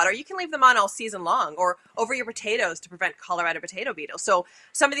air and water, you can leave them on all season long, or over your potatoes to prevent Colorado potato beetles. So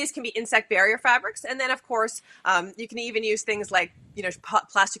some of these can be insect barrier fabrics. And then, of course, you can even use things like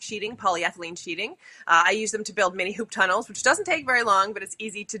plastic sheeting, polyethylene sheeting. I use them to build mini hoop tunnels, which doesn't take very long, but it's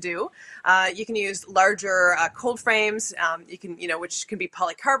easy to do. You can use larger cold frames, which can be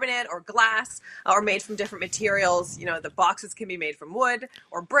polycarbonate or glass, or made from different materials. The boxes can be made from wood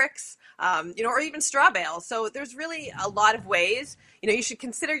or bricks, or even straw bales. So there's really a lot of ways. You should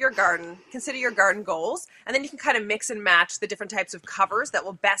consider your garden goals, and then you can kind of mix and match the different types of covers that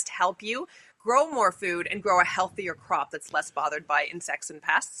will best help you grow more food and grow a healthier crop that's less bothered by insects and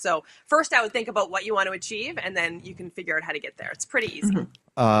pests. So first I would think about what you want to achieve, and then you can figure out how to get there. It's pretty easy.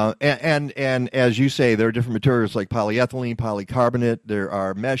 And as you say, there are different materials like polyethylene, polycarbonate, there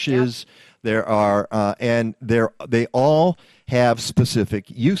are meshes, there are, and they all have specific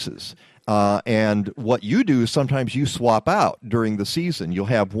uses. And what you do is sometimes you swap out during the season. You'll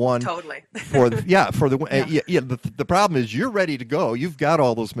have one totally the problem is you're ready to go. You've got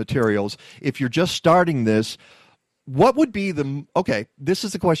all those materials. If you're just starting this, what would be this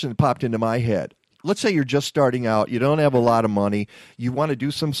is the question that popped into my head. Let's say you're just starting out. You don't have a lot of money. You want to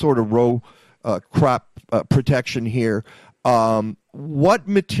do some sort of row crop protection here. What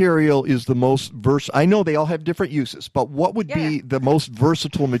material is the most versatile? I know they all have different uses, but what would be the most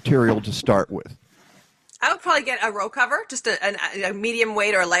versatile material to start with? I would probably get a row cover, just a medium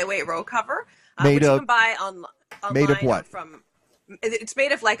weight or a lightweight row cover, which you can buy online. Made of what? It's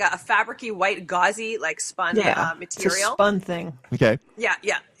made of like a fabricy, white, gauzy, like spun material. It's a spun thing. Okay. Yeah.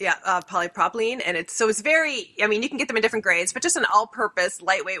 Polypropylene, and it's very. You can get them in different grades, but just an all-purpose,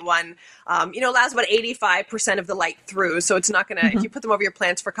 lightweight one. Allows about 85% of the light through, so it's not gonna. If you put them over your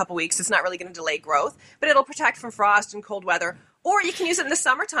plants for a couple weeks, it's not really gonna delay growth, but it'll protect from frost and cold weather. Or you can use it in the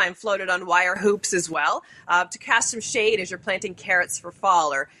summertime, floated on wire hoops as well, to cast some shade as you're planting carrots for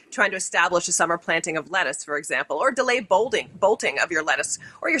fall, or trying to establish a summer planting of lettuce, for example, or delay bolting of your lettuce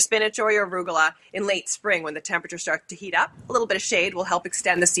or your spinach or your arugula in late spring when the temperature starts to heat up. A little bit of shade will help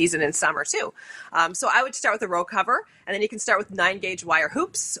extend the season in summer too. So I would start with a row cover, and then you can start with 9-gauge wire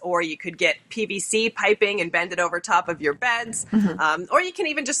hoops, or you could get PVC piping and bend it over top of your beds, or you can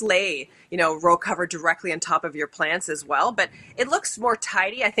even just lay, row cover directly on top of your plants as well. But it looks more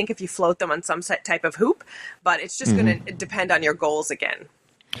tidy, I think, if you float them on some type of hoop, but it's just going to depend on your goals again.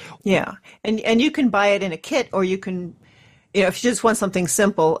 Yeah, and you can buy it in a kit, or you can, if you just want something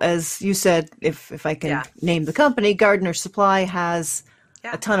simple, as you said, if I can name the company, Gardener Supply has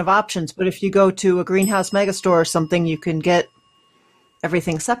a ton of options. But if you go to a greenhouse megastore or something, you can get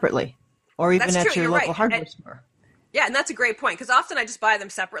everything separately, or even at your local hardware store. Yeah, and that's a great point, because often I just buy them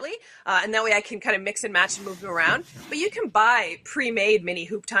separately, and that way I can kind of mix and match and move them around. But you can buy pre-made mini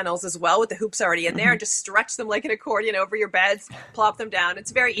hoop tunnels as well with the hoops already in there and just stretch them like an accordion over your beds, plop them down.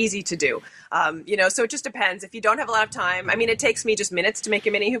 It's very easy to do. So it just depends. If you don't have a lot of time, I mean, it takes me just minutes to make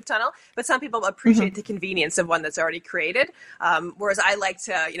a mini hoop tunnel, but some people appreciate the convenience of one that's already created. Whereas I like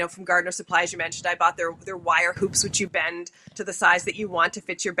to, from Gardener Supply, as you mentioned, I bought their wire hoops, which you bend to the size that you want to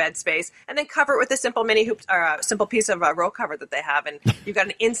fit your bed space, and then cover it with a simple mini hoop or a simple piece of row cover that they have, and you've got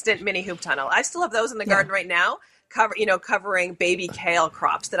an instant mini hoop tunnel. I still have those in the garden right now, covering baby kale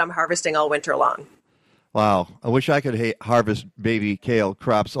crops that I'm harvesting all winter long. Wow, I wish I could harvest baby kale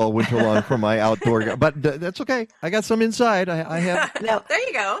crops all winter long for my outdoor, but that's okay. I got some inside. I have. Now, there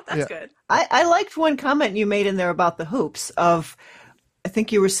you go. That's good. I liked one comment you made in there about the hoops. I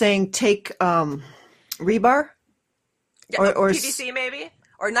think you were saying take rebar, or PVC maybe.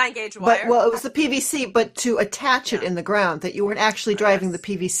 Or 9-gauge wire. But, it was the PVC, but to attach it in the ground, that you weren't actually driving the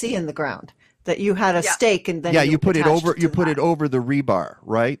PVC in the ground, that you had a stake and then you put it over. You put it over the rebar,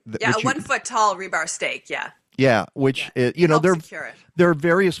 right? A 1 foot tall rebar stake. Yeah. Yeah, which there are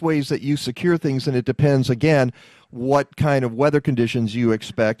various ways that you secure things, and it depends again what kind of weather conditions you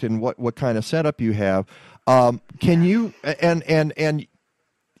expect and what kind of setup you have. Can you and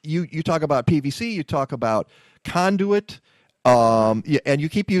you talk about PVC, you talk about conduit. And you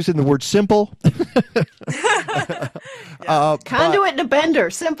keep using the word simple. Conduit and a bender,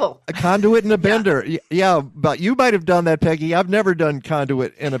 simple. A conduit and a bender. Yeah, but you might have done that, Peggy. I've never done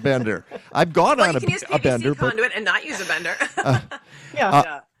conduit and a bender. I've gone on you can use PVC a bender. Conduit and not use a bender.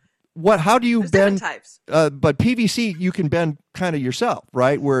 How do you bend? Types. But PVC you can bend kind of yourself,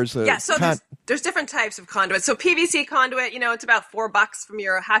 right? Whereas there's different types of conduit. So PVC conduit, it's about $4 from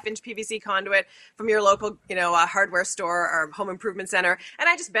your 1/2-inch PVC conduit from your local, hardware store or home improvement center, and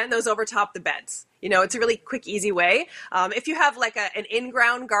I just bend those over top the beds. It's a really quick, easy way. If you have like an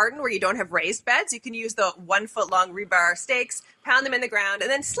in-ground garden where you don't have raised beds, you can use the 1 foot long rebar stakes, pound them in the ground, and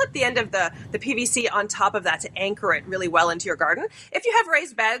then slip the end of the PVC on top of that to anchor it really well into your garden. If you have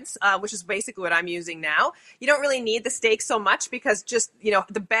raised beds, which is basically what I'm using now, you don't really need the stakes so much because just,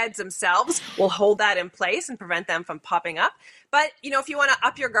 the beds themselves will hold that in place and prevent them from popping up. But, if you want to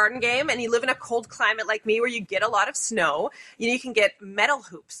up your garden game and you live in a cold climate like me where you get a lot of snow, you can get metal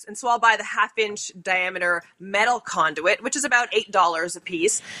hoops. And so I'll buy the 1/2-inch diameter metal conduit, which is about $8 a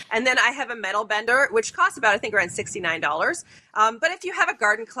piece. And then I have a metal bender, which costs about, I think, around $69. But if you have a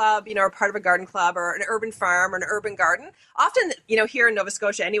garden club, or part of a garden club or an urban farm or an urban garden, often, here in Nova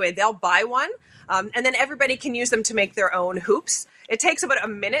Scotia anyway, they'll buy one. And then everybody can use them to make their own hoops. It takes about a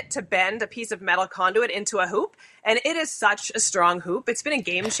minute to bend a piece of metal conduit into a hoop, and it is such a strong hoop. It's been a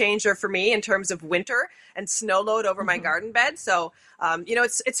game changer for me in terms of winter and snow load over my garden bed. So,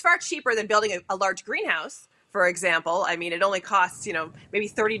 it's far cheaper than building a large greenhouse, for example. I mean, it only costs, maybe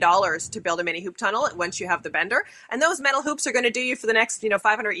 $30 to build a mini hoop tunnel once you have the bender. And those metal hoops are going to do you for the next,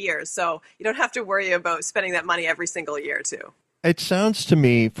 500 years. So you don't have to worry about spending that money every single year, too. It sounds to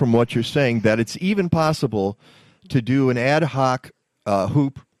me, from what you're saying, that it's even possible to do an ad hoc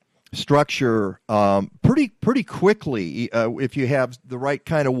hoop structure pretty quickly if you have the right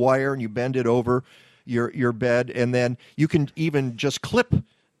kind of wire and you bend it over your bed, and then you can even just clip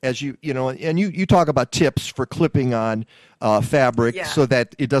as you talk about tips for clipping on fabric so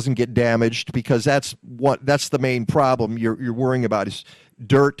that it doesn't get damaged, because that's the main problem you're worrying about is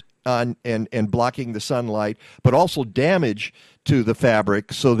dirt on and blocking the sunlight, but also damage to the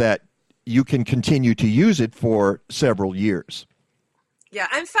fabric so that you can continue to use it for several years. Yeah,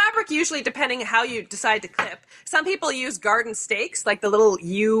 and fabric usually, depending how you decide to clip. Some people use garden stakes, like the little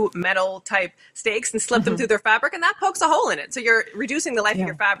U metal type stakes, and slip them through their fabric, and that pokes a hole in it. So you're reducing the life of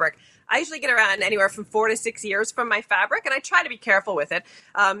your fabric. I usually get around anywhere from 4 to 6 years from my fabric, and I try to be careful with it.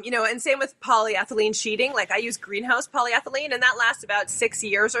 And same with polyethylene sheeting. Like I use greenhouse polyethylene, and that lasts about 6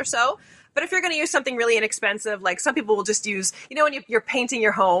 years or so. But if you're going to use something really inexpensive, like some people will just use, when you're painting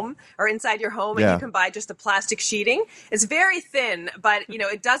your home or inside your home, and you can buy just a plastic sheeting. It's very thin, but,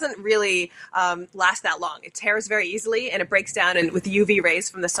 it doesn't really last that long. It tears very easily, and it breaks down with UV rays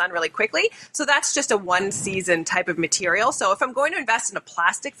from the sun really quickly. So that's just a one-season type of material. So if I'm going to invest in a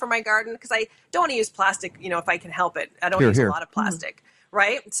plastic for my garden, because I don't want to use plastic, if I can help it. I don't use a lot of plastic.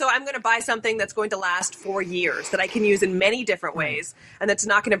 Right? So I'm going to buy something that's going to last 4 years, that I can use in many different ways, and that's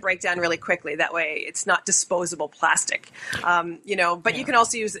not going to break down really quickly. That way it's not disposable plastic. But you can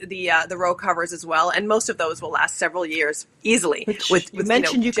also use the row covers as well, and most of those will last several years easily. With you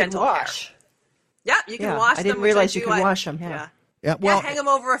mentioned you can wash. Care. Yeah, you can wash them. I didn't realize you could wash them. Hang them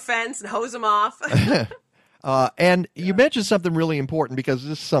over a fence and hose them off. And you mentioned something really important, because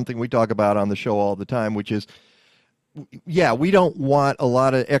this is something we talk about on the show all the time, which is yeah, we don't want a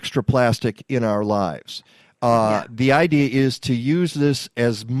lot of extra plastic in our lives. The idea is to use this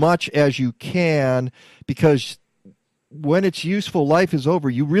as much as you can, because when its useful life is over,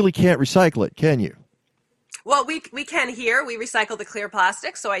 you really can't recycle it, can you? Well, we can here. We recycle the clear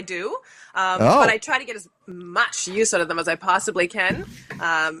plastic, so I do. But I try to get as much use out of them as I possibly can.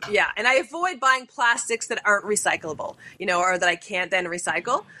 And I avoid buying plastics that aren't recyclable, or that I can't then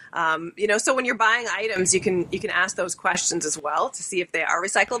recycle. So when you're buying items, you can ask those questions as well to see if they are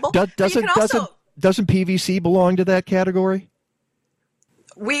recyclable. Doesn't PVC belong to that category?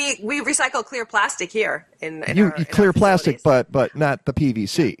 We recycle clear plastic here in clear plastic, but not the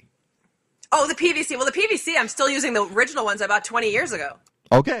PVC. Oh, the PVC. Well, the PVC, I'm still using the original ones I bought 20 years ago.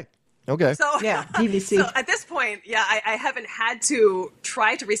 Okay. So, PVC. So at this point, I haven't had to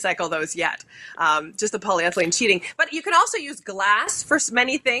try to recycle those yet. Just the polyethylene sheeting. But you can also use glass for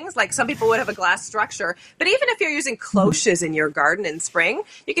many things. Like some people would have a glass structure. But even if you're using cloches in your garden in spring,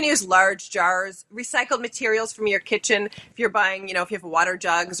 you can use large jars, recycled materials from your kitchen. If you're buying, if you have water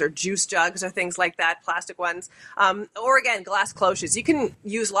jugs or juice jugs or things like that, plastic ones. Or again, glass cloches. You can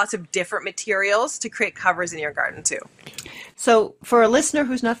use lots of different materials to create covers in your garden too. So for a listener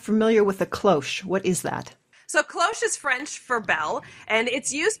who's not familiar with a cloche, what is that? So cloche is French for bell, and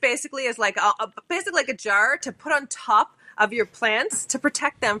it's used basically as like a jar to put on top of your plants to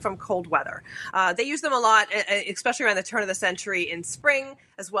protect them from cold weather. They use them a lot, especially around the turn of the century in spring,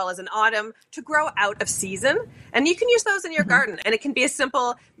 as well as in autumn, to grow out of season. And you can use those in your garden. And it can be as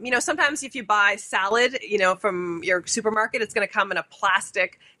simple, sometimes if you buy salad, from your supermarket, it's going to come in a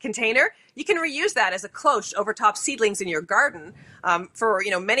plastic container. You can reuse that as a cloche over top seedlings in your garden for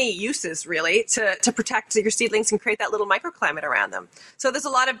many uses, really, to protect your seedlings and create that little microclimate around them. So there's a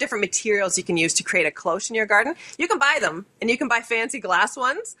lot of different materials you can use to create a cloche in your garden. You can buy them, and you can buy fancy glass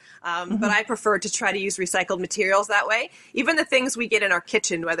ones, but I prefer to try to use recycled materials that way. Even the things we get in our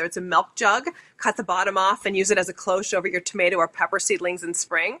kitchen, whether it's a milk jug, cut the bottom off and use it as a cloche over your tomato or pepper seedlings in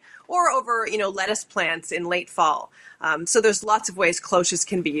spring, or over lettuce plants in late fall. So there's lots of ways cloches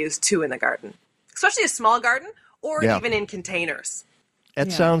can be used too in the garden, especially a small garden or even in containers.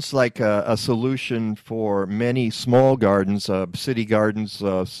 It sounds like a solution for many small gardens, city gardens,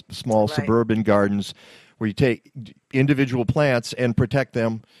 small suburban gardens, where you take individual plants and protect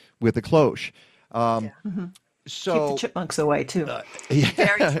them with a cloche. So keep the chipmunks away too.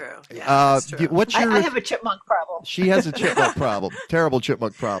 Very true. Yeah, that's true. I have a chipmunk problem. She has a chipmunk problem. Terrible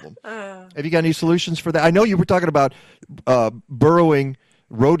chipmunk problem. Have you got any solutions for that? I know you were talking about burrowing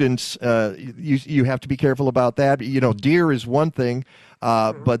rodents. You have to be careful about that. Deer is one thing,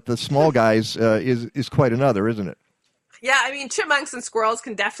 but the small guys is quite another, isn't it? Yeah, I mean, chipmunks and squirrels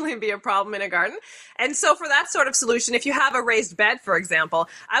can definitely be a problem in a garden. And so for that sort of solution, if you have a raised bed, for example,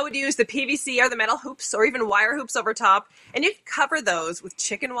 I would use the PVC or the metal hoops or even wire hoops over top. And you can cover those with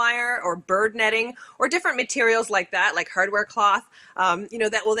chicken wire or bird netting or different materials like that, like hardware cloth,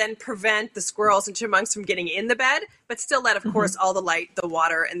 that will then prevent the squirrels and chipmunks from getting in the bed, but still let, of course, all the light, the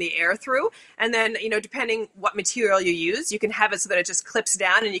water, and the air through. And then, depending what material you use, you can have it so that it just clips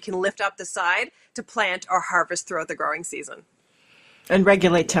down and you can lift up the side to plant or harvest throughout the growing season. And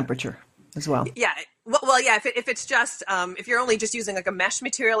regulate temperature as well. Yeah. Well, yeah, if it's just, if you're only just using like a mesh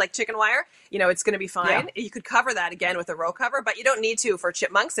material like chicken wire, it's going to be fine. Yeah. You could cover that again with a row cover, but you don't need to for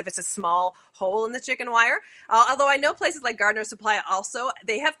chipmunks if it's a small hole in the chicken wire. Although I know places like Gardener Supply also,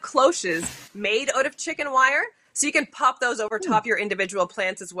 they have cloches made out of chicken wire. So you can pop those over top your individual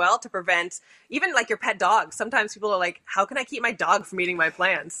plants as well to prevent even like your pet dog. Sometimes people are like, how can I keep my dog from eating my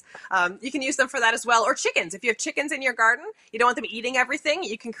plants? You can use them for that as well. Or chickens. If you have chickens in your garden, you don't want them eating everything.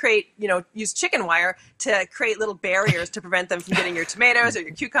 You can use chicken wire to create little barriers to prevent them from getting your tomatoes or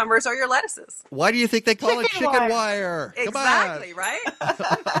your cucumbers or your lettuces. Why do you think they call it chicken wire? Exactly, right?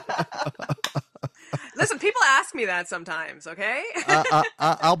 Listen, people ask me that sometimes, okay?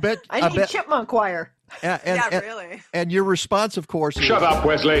 I'll bet. I need chipmunk wire. Really. And your response, of course, is... Shut up,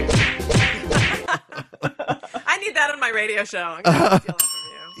 Wesley. I need that on my radio show. I'm going to steal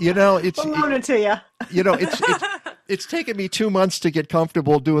it from you. We'll loan it to you. It's taken me 2 months to get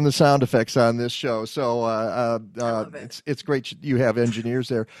comfortable doing the sound effects on this show. So it's great you have engineers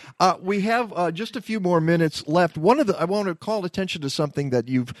there. We have just a few more minutes left. I want to call attention to something that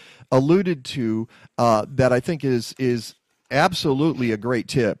you've alluded to that I think is absolutely a great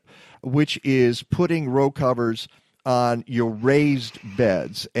tip, which is putting row covers on your raised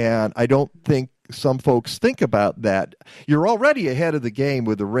beds. And I don't think some folks think about that. You're already ahead of the game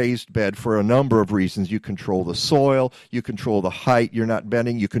with a raised bed for a number of reasons. You control the soil, you control the height, you're not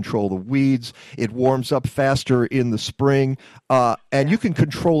bending, you control the weeds, it warms up faster in the spring, and you can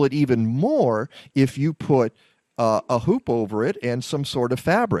control it even more if you put a hoop over it and some sort of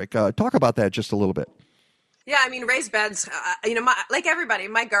fabric. Talk about that just a little bit. Yeah, I mean, raised beds, like everybody,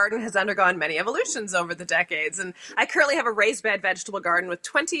 my garden has undergone many evolutions over the decades. And I currently have a raised bed vegetable garden with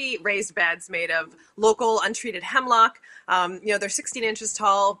 20 raised beds made of local untreated hemlock. They're 16 inches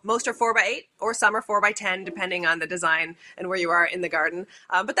tall. Most are 4x8 or some are 4x10, depending on the design and where you are in the garden.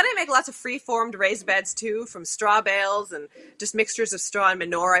 But then I make lots of free-formed raised beds, too, from straw bales and just mixtures of straw and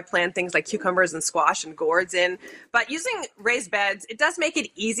manure. I plant things like cucumbers and squash and gourds in. But using raised beds, it does make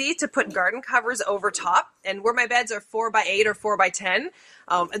it easy to put garden covers over top. And where my beds are 4x8 or 4x10,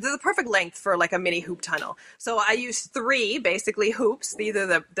 they're the perfect length for like a mini hoop tunnel. So I use 3 basically hoops,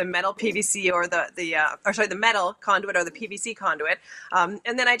 either the metal PVC or the metal conduit or the PVC conduit. And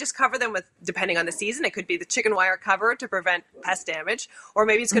then I just cover them with, depending on the season, it could be the chicken wire cover to prevent pest damage, or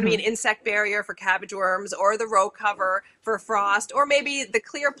maybe it's going to be an insect barrier for cabbage worms, or the row cover for frost, or maybe the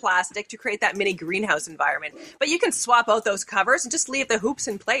clear plastic to create that mini greenhouse environment. But you can swap out those covers and just leave the hoops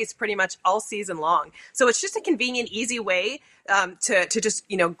in place pretty much all season long. So it's just a convenient, easy way to just,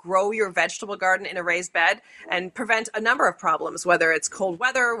 grow your vegetable garden in a raised bed and prevent a number of problems, whether it's cold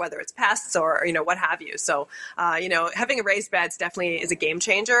weather, whether it's pests, or, what have you. So, having a raised bed definitely is a game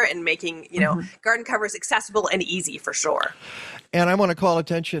changer in making, garden covers accessible and easy for sure. And I want to call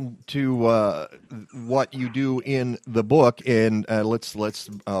attention to what you do in the book, and let's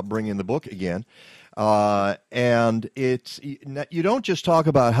bring in the book again. And you don't just talk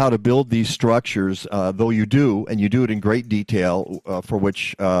about how to build these structures, though you do, and you do it in great detail, for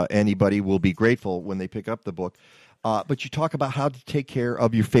which anybody will be grateful when they pick up the book. But you talk about how to take care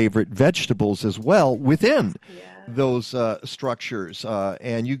of your favorite vegetables as well within those structures.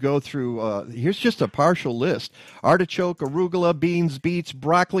 And you go through, here's just a partial list: artichoke, arugula, beans, beets,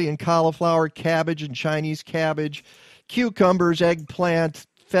 broccoli and cauliflower, cabbage and Chinese cabbage, cucumbers, eggplant,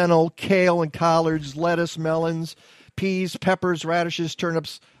 fennel, kale and collards, lettuce, melons, peas, peppers, radishes,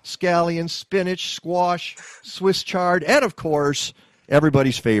 turnips, scallions, spinach, squash, Swiss chard, and, of course,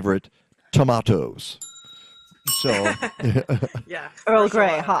 everybody's favorite, tomatoes. So, yeah, Earl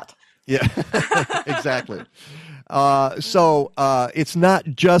Grey, hot. Yeah, exactly. So it's not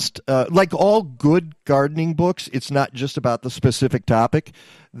just, like all good gardening books, it's not just about the specific topic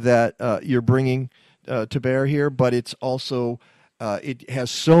that you're bringing to bear here, but it's also... it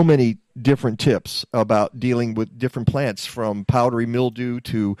has so many different tips about dealing with different plants, from powdery mildew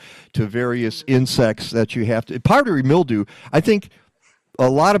to various insects that you have to. Powdery mildew, I think a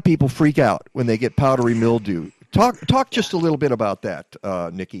lot of people freak out when they get powdery mildew. Talk just a little bit about that,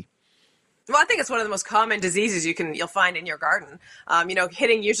 Niki. Well, I think it's one of the most common diseases you'll find in your garden,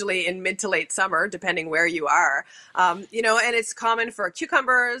 hitting usually in mid to late summer, depending where you are, and it's common for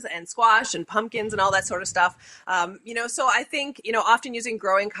cucumbers and squash and pumpkins and all that sort of stuff. So I think, often using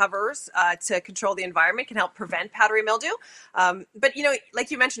growing covers to control the environment can help prevent powdery mildew. But,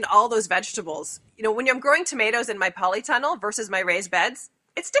 like you mentioned, all those vegetables, when I'm growing tomatoes in my polytunnel versus my raised beds,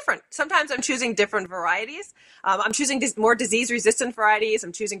 it's different. Sometimes I'm choosing different varieties. I'm choosing more disease-resistant varieties.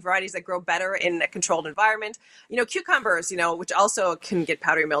 I'm choosing varieties that grow better in a controlled environment. Cucumbers, which also can get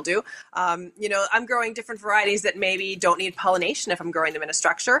powdery mildew. I'm growing different varieties that maybe don't need pollination if I'm growing them in a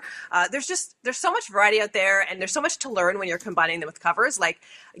structure. There's so much variety out there, and there's so much to learn when you're combining them with covers, like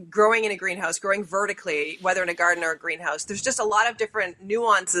growing in a greenhouse, growing vertically, whether in a garden or a greenhouse. There's just a lot of different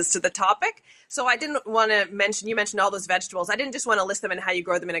nuances to the topic. So I didn't want to mention, you mentioned all those vegetables. I didn't just want to list them and how you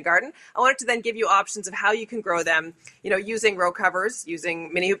grow them in a garden. I wanted to then give you options of how you can grow them, using row covers,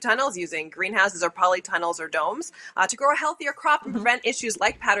 using mini hoop tunnels, using greenhouses or polytunnels or domes, to grow a healthier crop and prevent issues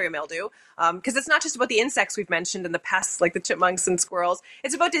like powdery mildew. Because it's not just about the insects we've mentioned and the pests like the chipmunks and squirrels.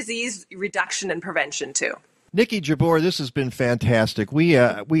 It's about disease reduction and prevention too. Niki Jabbour, this has been fantastic. We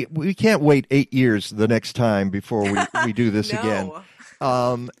can't wait 8 years the next time before we do this again.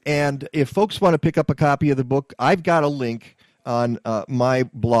 And if folks want to pick up a copy of the book, I've got a link on my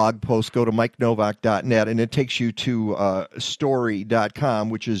blog post. Go to mikenovak.net, and it takes you to story.com,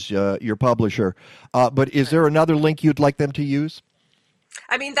 which is your publisher. But is there another link you'd like them to use?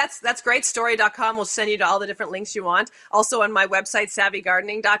 I mean, that's great. Story.com will send you to all the different links you want. Also on my website,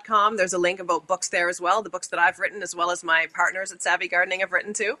 savvygardening.com, there's a link about books there as well, the books that I've written, as well as my partners at Savvy Gardening have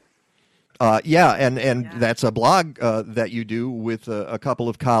written too. And that's a blog that you do with a couple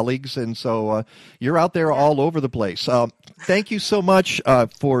of colleagues, and so you're out there all over the place. Thank you so much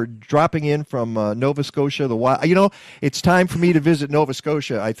for dropping in from Nova Scotia. It's time for me to visit Nova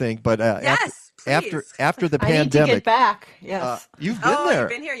Scotia, I think, but after the pandemic, I need to get back. Yes, you've been there. You've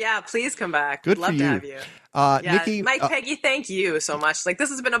been here. Yeah, please come back. Good Love for to you. have you. Niki, Mike, Peggy, thank you so much. Like, this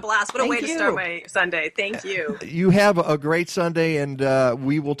has been a blast. What a way to start my Sunday. Thank you. You have a great Sunday, and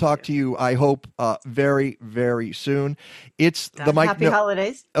we will talk to you, I hope, very, very soon. It's the Mike. Happy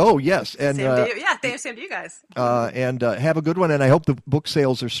holidays. Oh, yes. And same to you. Yeah, same to you guys. And have a good one, and I hope the book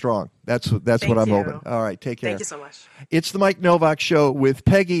sales are strong. That's what I'm hoping. All right, take care. Thank you so much. It's the Mike Novak Show with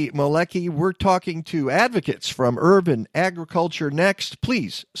Peggy Malecki. We're talking to advocates from urban agriculture next.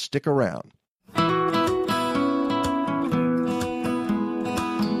 Please stick around.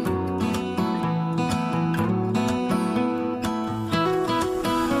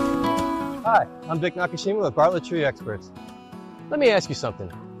 Hi, I'm Vic Nakashima with Bartlett Tree Experts. Let me ask you something.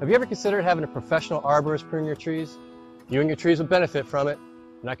 Have you ever considered having a professional arborist prune your trees? You and your trees would benefit from it,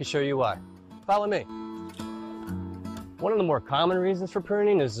 and I can show you why. Follow me. One of the more common reasons for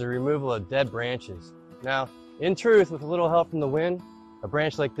pruning is the removal of dead branches. Now, in truth, with a little help from the wind, a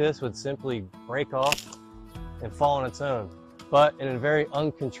branch like this would simply break off and fall on its own, but in a very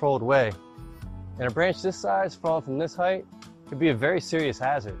uncontrolled way. And a branch this size falling from this height could be a very serious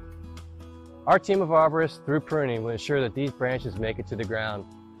hazard. Our team of arborists, through pruning, will ensure that these branches make it to the ground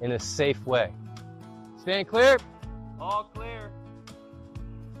in a safe way. Stand clear. All clear.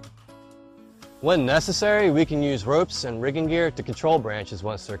 When necessary, we can use ropes and rigging gear to control branches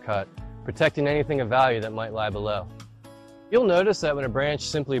once they're cut, protecting anything of value that might lie below. You'll notice that when a branch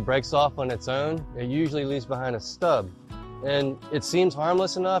simply breaks off on its own, it usually leaves behind a stub. And it seems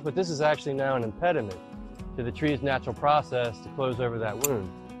harmless enough, but this is actually now an impediment to the tree's natural process to close over that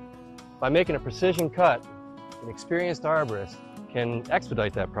wound. By making a precision cut, an experienced arborist can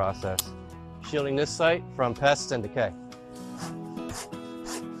expedite that process, shielding this site from pests and decay.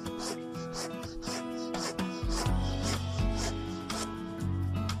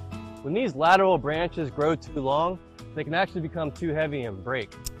 When these lateral branches grow too long, they can actually become too heavy and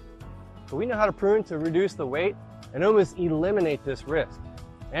break. But we know how to prune to reduce the weight and almost eliminate this risk.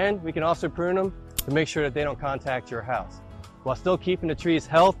 And we can also prune them to make sure that they don't contact your house, while still keeping the tree's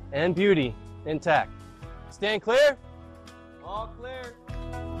health and beauty intact. Stand clear? All clear.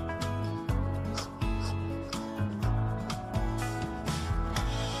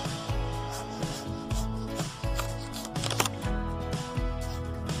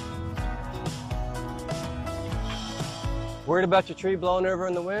 Worried about your tree blowing over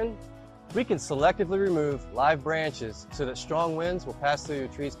in the wind? We can selectively remove live branches so that strong winds will pass through your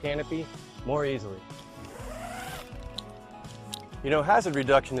tree's canopy more easily. You know, hazard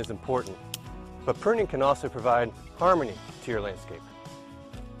reduction is important, but pruning can also provide harmony to your landscape.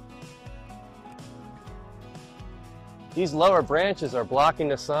 These lower branches are blocking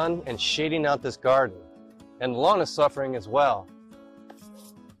the sun and shading out this garden, and the lawn is suffering as well.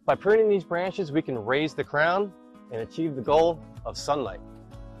 By pruning these branches, we can raise the crown and achieve the goal of sunlight.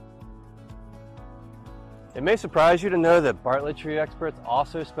 It may surprise you to know that Bartlett Tree Experts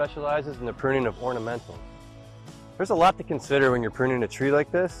also specializes in the pruning of ornamentals. There's a lot to consider when you're pruning a tree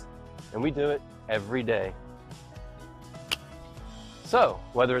like this, and we do it every day. So,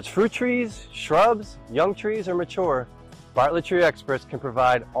 whether it's fruit trees, shrubs, young trees, or mature, Bartlett Tree Experts can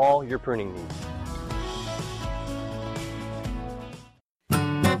provide all your pruning needs.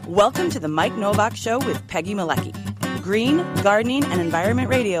 Welcome to the Mike Novak Show with Peggy Malecki. Green, gardening, and environment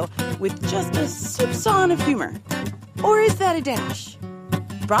radio with just a soupçon of humor. Or is that a dash?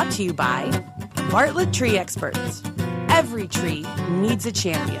 Brought to you by Bartlett Tree Experts. Every tree needs a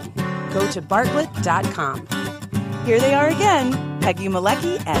champion. Go to bartlett.com. Here they are again, Peggy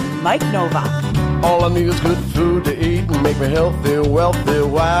Malecki and Mike Novak. All I need is good food to eat and make me healthy, wealthy,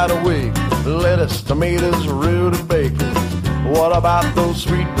 wide awake. Lettuce, tomatoes, rutabaga. What about those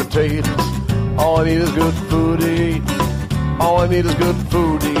sweet potatoes? All I need is good food to eat. All I need is good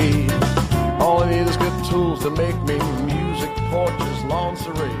food to eat. All I need is good tools to make me music, porches, lawn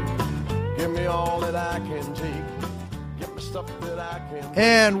serene. Give me all that I can take. Give me stuff that I can.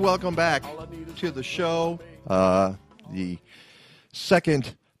 And welcome back to the show. The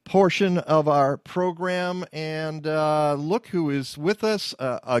second portion of our program. And look who is with us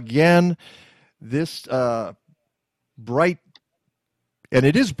again. This bright, and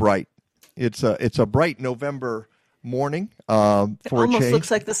it is bright. It's a bright November morning for a change. It almost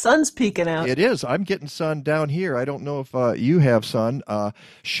looks like the sun's peeking out. It is. I'm getting sun down here. I don't know if you have sun.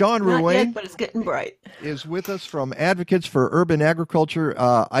 Sean Not Ruane yet, but it's getting bright. Is with us from Advocates for Urban Agriculture.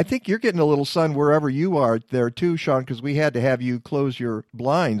 I think you're getting a little sun wherever you are there too, Sean, because we had to have you close your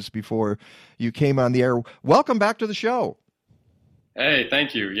blinds before you came on the air. Welcome back to the show. Hey,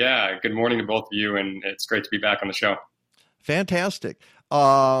 thank you. Yeah, good morning to both of you, and it's great to be back on the show. Fantastic.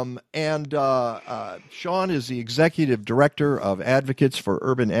 And Sean is the executive director of Advocates for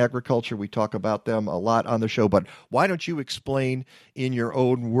Urban Agriculture. We talk about them a lot on the show, but why don't you explain in your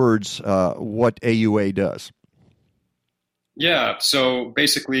own words what AUA does? Yeah, so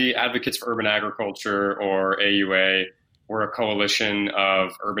basically Advocates for Urban Agriculture, or AUA, we're a coalition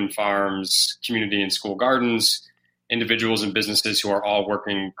of urban farms, community and school gardens, individuals and businesses who are all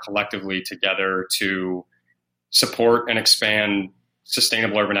working collectively together to support and expand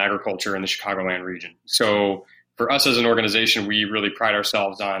sustainable urban agriculture in the Chicagoland region. So for us as an organization, we really pride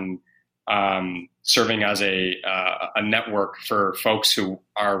ourselves on serving as a network for folks who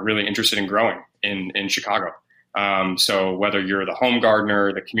are really interested in growing in Chicago. So whether you're the home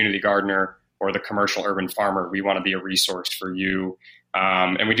gardener, the community gardener, or the commercial urban farmer, we want to be a resource for you.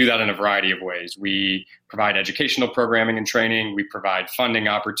 And we do that in a variety of ways. We provide educational programming and training. We provide funding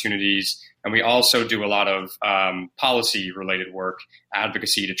opportunities. And we also do a lot of policy-related work,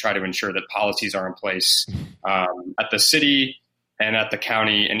 advocacy, to try to ensure that policies are in place at the city and at the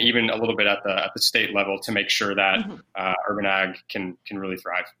county, and even a little bit at the state level, to make sure that urban ag can really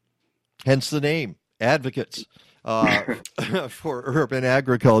thrive. Hence the name, Advocates for Urban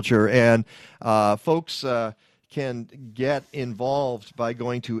Agriculture. And folks can get involved by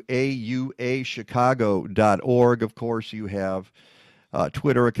going to auachicago.org. Of course, you have a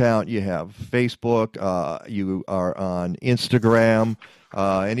Twitter account, you have Facebook, you are on Instagram.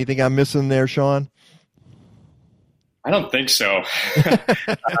 Anything I'm missing there, Sean? I don't think so.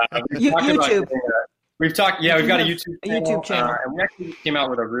 YouTube. We've got a YouTube channel. And we actually came out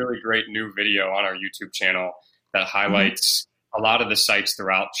with a really great new video on our YouTube channel that highlights a lot of the sites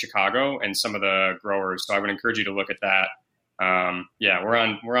throughout Chicago and some of the growers. So I would encourage you to look at that. We're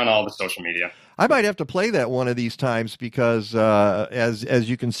on all the social media. I might have to play that one of these times because as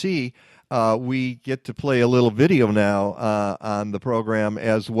you can see, we get to play a little video now on the program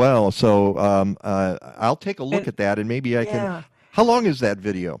as well. So I'll take a look at that, and maybe I can. How long is that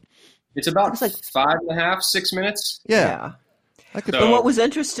video? It's about 5.5, 6 minutes. Yeah. But what was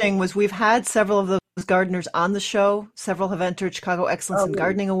interesting was we've had several of those gardeners on the show. Several have entered Chicago Excellence in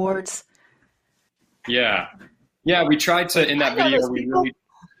Gardening Awards. Yeah. Yeah, we tried to, in that video, we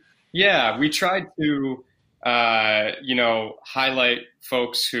tried to, highlight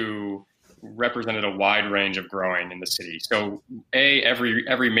folks who represented a wide range of growing in the city. So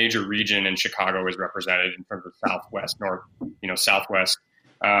every major region in Chicago is represented in terms of Southwest, North, Southwest,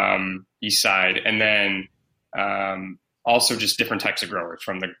 East Side, and then also just different types of growers,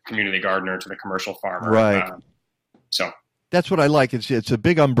 from the community gardener to the commercial farmer. Right. So that's what I like. It's a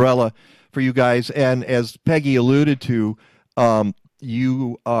big umbrella for you guys. And as Peggy alluded to,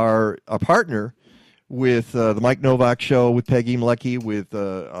 you are a partner with the Mike Novak Show, with Peggy Malecki, with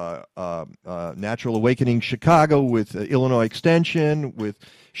Natural Awakening Chicago, with Illinois Extension, with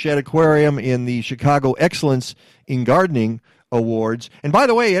Shed Aquarium in the Chicago Excellence in Gardening Awards. And by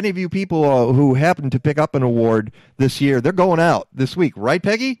the way, any of you people who happen to pick up an award this year, they're going out this week, right,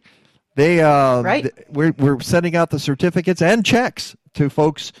 Peggy? Right. We're sending out the certificates and checks to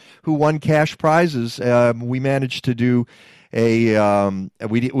folks who won cash prizes. We managed to do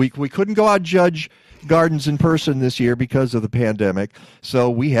we couldn't go out judge gardens in person this year because of the pandemic, so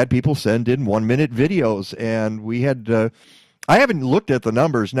we had people send in 1-minute videos, and we had. I haven't looked at the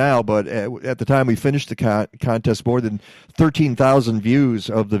numbers now, but at the time we finished the contest, more than 13,000 views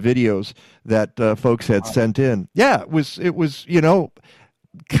of the videos that folks had sent in. Yeah, it was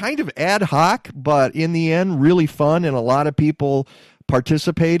kind of ad hoc, but in the end, really fun, and a lot of people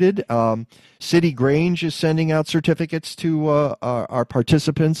participated. City Grange is sending out certificates to our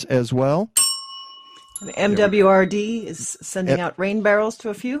participants as well. And MWRD is sending out rain barrels to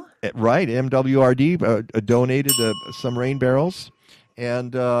a few. Right, MWRD donated some rain barrels,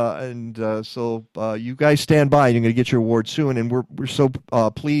 and so you guys stand by. You're going to get your award soon, and we're so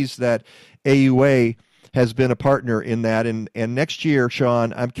pleased that AUA has been a partner in that. And next year,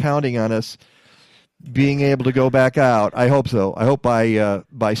 Sean, I'm counting on us being able to go back out. I hope so. I hope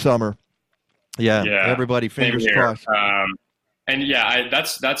by summer. Yeah. Everybody, fingers crossed. And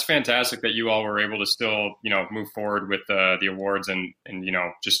that's fantastic that you all were able to still, move forward with the awards and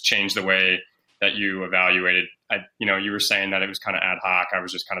just change the way that you evaluated. You were saying that it was kind of ad hoc. I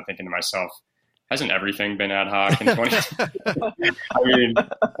was just kind of thinking to myself, hasn't everything been ad hoc in 2020? I mean,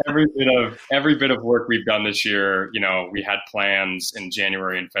 every bit of work we've done this year, we had plans in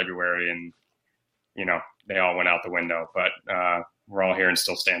January and February, and they all went out the window. But we're all here and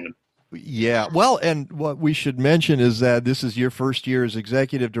still standing. Yeah, well, and what we should mention is that this is your first year as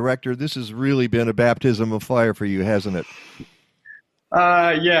executive director. This has really been a baptism of fire for you, hasn't it?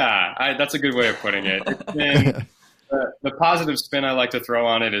 That's a good way of putting it. It's been The positive spin I like to throw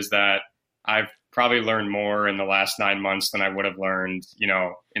on it is that I've probably learned more in the last 9 months than I would have learned,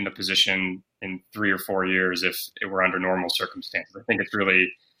 in the position in 3 or 4 years if it were under normal circumstances. I think it's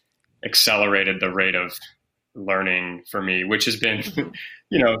really accelerated the rate of learning for me, which has been,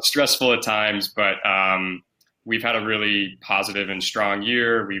 stressful at times, but we've had a really positive and strong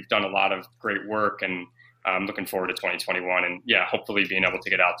year. We've done a lot of great work, and I'm looking forward to 2021 and hopefully being able to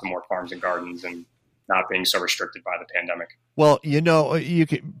get out to more farms and gardens and not being so restricted by the pandemic. Well, you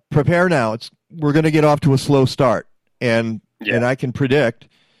can prepare now. We're going to get off to a slow start, and I can predict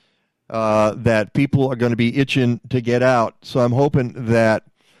that people are going to be itching to get out. So I'm hoping that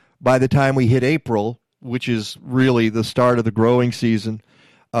by the time we hit April, which is really the start of the growing season,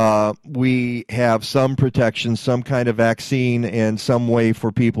 we have some protection, some kind of vaccine, and some way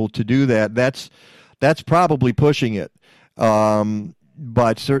for people to do that. That's probably pushing it.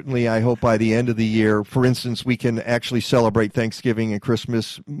 But certainly I hope by the end of the year, for instance, we can actually celebrate Thanksgiving and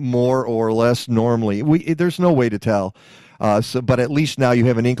Christmas more or less normally. There's no way to tell. But at least now you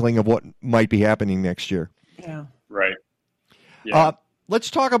have an inkling of what might be happening next year. Yeah. Right. Yeah. Let's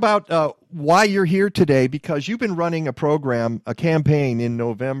talk about why you're here today, because you've been running a campaign in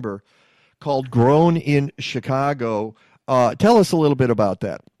November called Grown in Chicago. Tell us a little bit about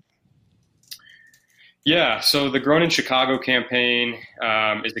that. Yeah, so the Grown in Chicago campaign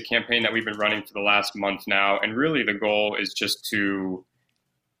is the campaign that we've been running for the last month now. And really the goal is just to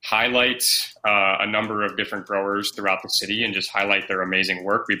highlight a number of different growers throughout the city and just highlight their amazing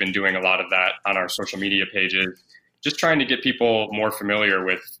work. We've been doing a lot of that on our social media pages, just trying to get people more familiar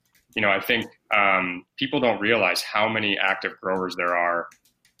with, I think people don't realize how many active growers there are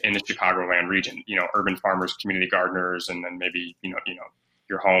in the Chicagoland region, urban farmers, community gardeners, and then maybe,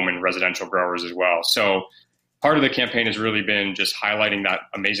 your home and residential growers as well. So part of the campaign has really been just highlighting that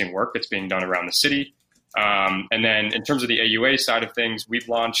amazing work that's being done around the city. And then in terms of the AUA side of things, we've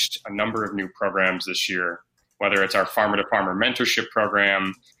launched a number of new programs this year, whether it's our Farmer to Farmer mentorship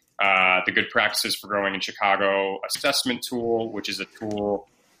program, the Good Practices for Growing in Chicago assessment tool, which is a tool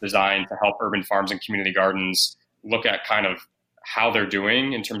designed to help urban farms and community gardens look at kind of how they're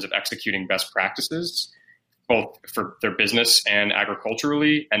doing in terms of executing best practices, both for their business and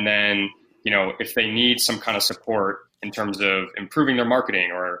agriculturally. And then, if they need some kind of support in terms of improving their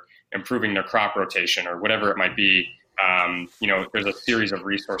marketing or improving their crop rotation or whatever it might be, there's a series of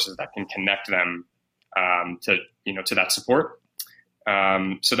resources that can connect them to that support.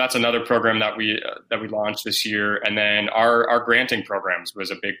 So that's another program that we launched this year. And then our granting programs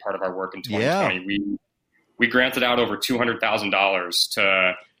was a big part of our work in 2020. Yeah. We granted out over $200,000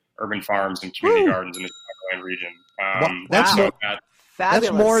 to urban farms and community gardens in the Chicagoland region.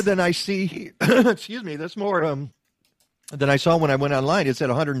 That's more than I see. Excuse me. That's more than I saw when I went online. It said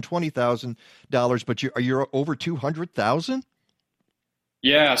 $120,000, but you're over $200,000.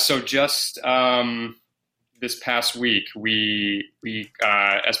 Yeah. So just this past week, we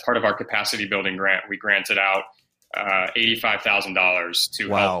as part of our capacity building grant, we granted out $85,000 to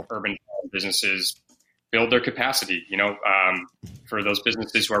help urban businesses build their capacity, for those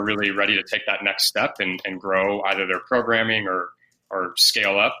businesses who are really ready to take that next step and grow either their programming or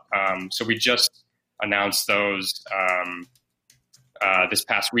scale up. So we just announced those this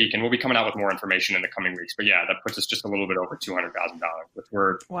past week, and we'll be coming out with more information in the coming weeks. But yeah, that puts us just a little bit over $200,000, which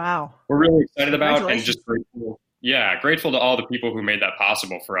we're really excited about, and just grateful. Yeah, grateful to all the people who made that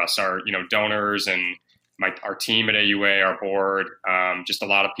possible for us. Our donors and our team at AUA, our board, just a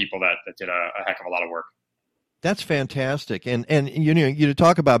lot of people that did a heck of a lot of work. That's fantastic. And you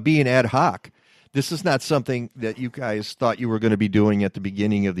talk about being ad hoc. This is not something that you guys thought you were going to be doing at the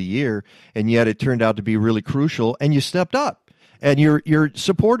beginning of the year, and yet it turned out to be really crucial, and you stepped up, and your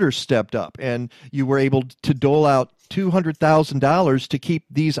supporters stepped up, and you were able to dole out $200,000 to keep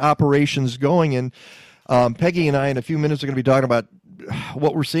these operations going. And Peggy and I in a few minutes are going to be talking about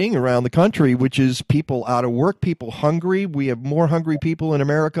what we're seeing around the country, which is people out of work, people hungry. We have more hungry people in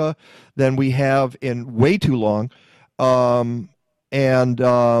America than we have in way too long. And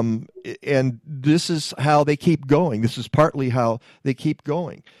this is how they keep going. This is partly how they keep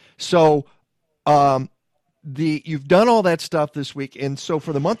going. So you've done all that stuff this week. And so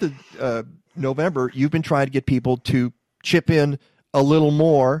for the month of November, you've been trying to get people to chip in a little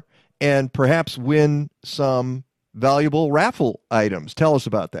more and perhaps win some valuable raffle items. Tell us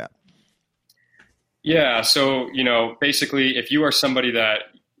about that. Yeah. So, basically, if you are somebody that,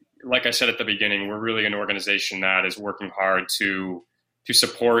 like I said at the beginning, we're really an organization that is working hard to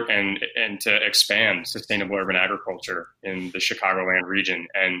support and to expand sustainable urban agriculture in the Chicagoland region.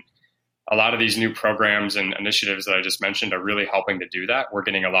 And a lot of these new programs and initiatives that I just mentioned are really helping to do that. We're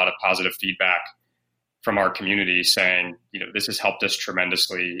getting a lot of positive feedback from our community saying, this has helped us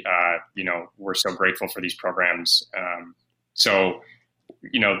tremendously. We're so grateful for these programs. So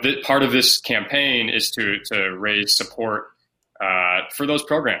part of this campaign is to raise support for those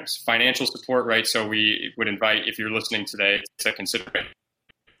programs, financial support, right? So we would invite, if you're listening today, to consider it.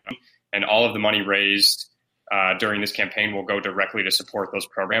 And all of the money raised during this campaign will go directly to support those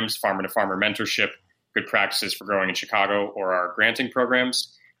programs, farmer-to-farmer mentorship, good practices for growing in Chicago, or our granting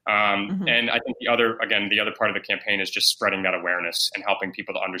programs. And I think the other part of the campaign is just spreading that awareness and helping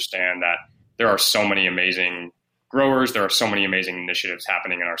people to understand that there are so many amazing growers, there are so many amazing initiatives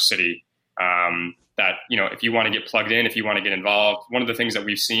happening in our city, that, if you want to get plugged in, if you want to get involved, one of the things that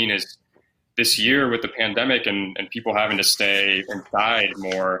we've seen is this year with the pandemic and people having to stay inside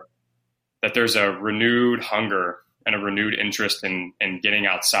more, that there's a renewed hunger and a renewed interest in getting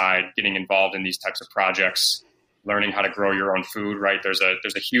outside, getting involved in these types of projects, learning how to grow your own food, right? There's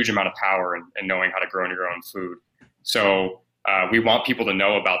a huge amount of power in knowing how to grow your own food. So we want people to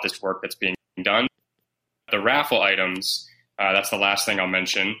know about this work that's being done. The raffle items, that's the last thing I'll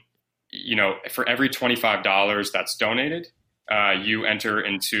mention. For every $25 that's donated, you enter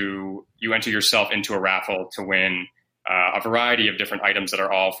yourself into a raffle to win a variety of different items that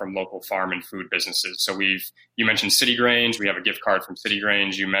are all from local farm and food businesses. So you mentioned City Grange. We have a gift card from City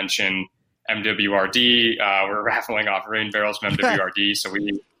Grange. You mentioned MWRD. We're raffling off rain barrels from MWRD. So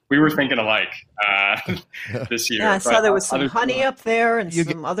we were thinking alike this year. Yeah, I saw there was some honey up there and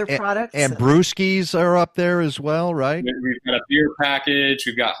some other products. And brewskis are up there as well, right? We've got a beer package.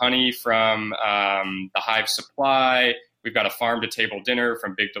 We've got honey from the Hive Supply. We've got a farm-to-table dinner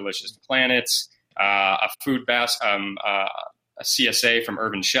from Big Delicious Planets. A food basket, a CSA from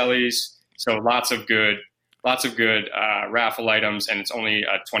Urban Shelley's. So lots of good raffle items, and it's only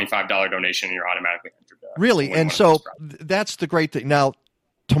a $25 donation, and you're automatically entered. Really, and so that's the great thing. Now,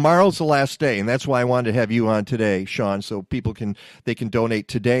 tomorrow's the last day, and that's why I wanted to have you on today, Sean, so people can donate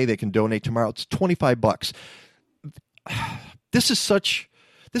today, they can donate tomorrow. It's $25. This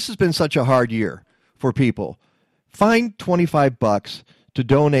has been such a hard year for people. Find $25 to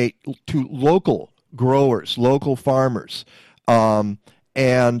donate to local growers, local farmers. And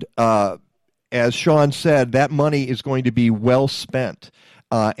as Sean said, that money is going to be well spent.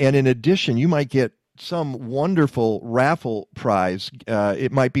 And in addition, you might get some wonderful raffle prize.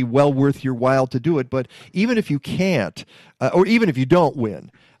 It might be well worth your while to do it. But even if you can't, or even if you don't win,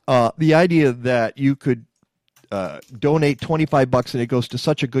 the idea that you could donate $25 and it goes to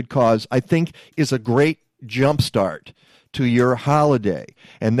such a good cause, I think is a great jumpstart to your holiday.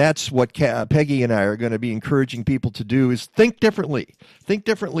 And that's what Peggy and I are going to be encouraging people to do, is think differently. Think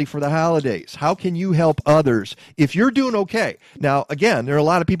differently for the holidays. How can you help others if you're doing okay? Now, again, there are a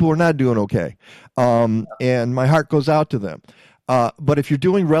lot of people who are not doing okay, and my heart goes out to them. But if you're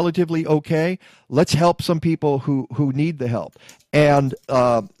doing relatively okay, let's help some people who need the help. And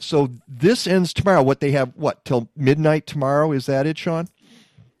so this ends tomorrow. Till midnight tomorrow? Is that it, Sean?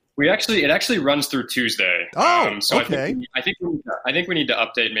 It actually runs through Tuesday. So okay. I think we need to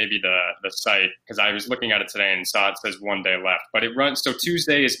update maybe the site, because I was looking at it today and saw it says 1 day left. But it runs. So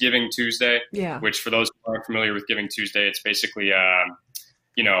Tuesday is Giving Tuesday. Yeah. Which, for those who aren't familiar with Giving Tuesday, it's basically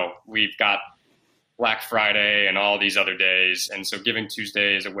we've got Black Friday and all these other days, and so Giving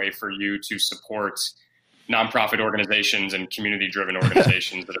Tuesday is a way for you to support nonprofit organizations and community-driven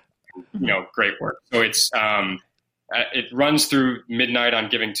organizations that are great work. So it's it runs through midnight on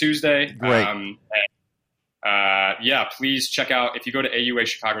Giving Tuesday. Great. Please check out, if you go to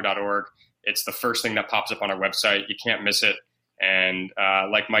auachicago.org, it's the first thing that pops up on our website. You can't miss it. And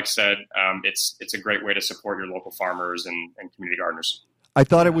like Mike said, it's a great way to support your local farmers and community gardeners. I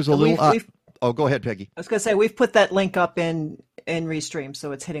thought it was a little... Oh, go ahead, Peggy. I was going to say, we've put that link up in Restream,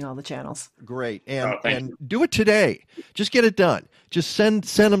 so it's hitting all the channels. Great. And do it today. Just get it done. Just send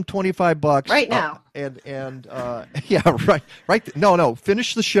them $25 right now. Right. No.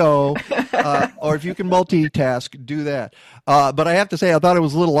 Finish the show, or if you can multitask, do that. But I have to say, I thought it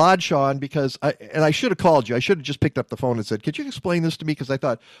was a little odd, Sean, because I should have called you. I should have just picked up the phone and said, "Could you explain this to me?" Because I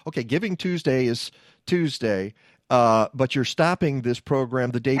thought, okay, Giving Tuesday is Tuesday. But you're stopping this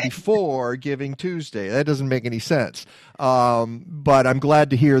program the day before Giving Tuesday. That doesn't make any sense. But I'm glad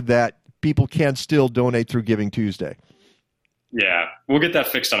to hear that people can still donate through Giving Tuesday. Yeah, we'll get that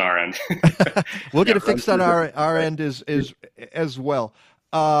fixed on our end. We'll get it fixed on our end as well.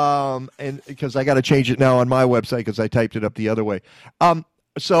 And because I got to change it now on my website because I typed it up the other way.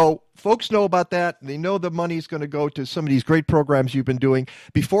 So folks know about that. They know the money's going to go to some of these great programs you've been doing.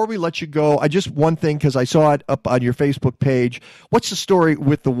 Before we let you go, one thing, because I saw it up on your Facebook page. What's the story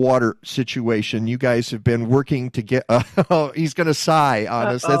with the water situation? You guys have been working to get. He's going to sigh on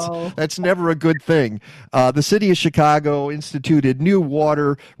us. That's never a good thing. The city of Chicago instituted new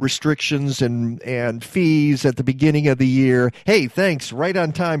water restrictions and fees at the beginning of the year. Hey, thanks. Right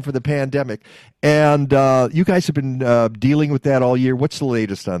on time for the pandemic. And you guys have been dealing with that all year. What's the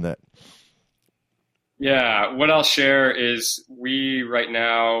latest on that? Yeah, what I'll share is we right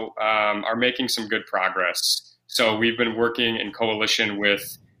now are making some good progress. So we've been working in coalition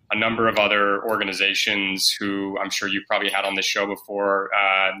with a number of other organizations who I'm sure you've probably had on this show before,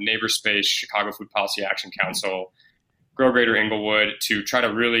 NeighborSpace, Chicago Food Policy Action Council, Grow Greater Inglewood, to try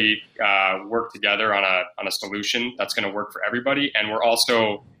to really work together on a solution that's going to work for everybody. And we're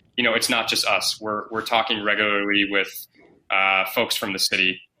also, it's not just us. We're talking regularly with folks from the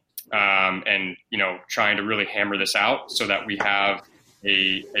city and, trying to really hammer this out so that we have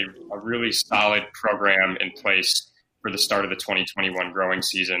a really solid program in place for the start of the 2021 growing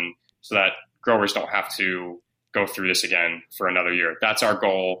season so that growers don't have to go through this again for another year. That's our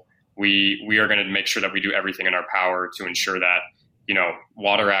goal. We are going to make sure that we do everything in our power to ensure that,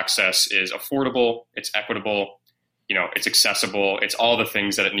 water access is affordable, it's equitable, it's accessible, it's all the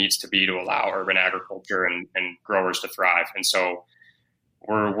things that it needs to be to allow urban agriculture and growers to thrive. And so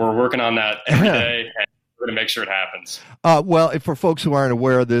we're working on that every day, and we're going to make sure it happens. Well, for folks who aren't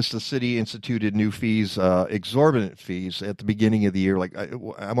aware of this, the city instituted new fees, exorbitant fees at the beginning of the year, like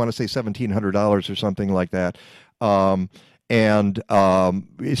I want to say $1,700 or something like that. And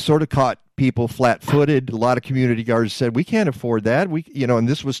it sort of caught people flat-footed. A lot of community gardens said, we can't afford that. And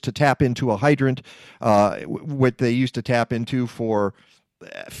this was to tap into a hydrant, what they used to tap into for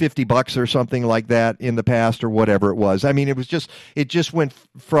 $50 or something like that in the past, or whatever it was. I mean, it just went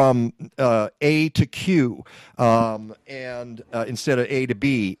from A to Q, and instead of A to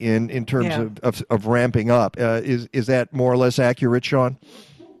B in terms of ramping up. Is that more or less accurate, Sean?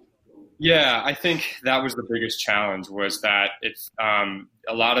 Yeah, I think that was the biggest challenge, was that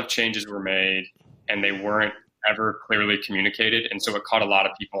a lot of changes were made and they weren't ever clearly communicated. And so it caught a lot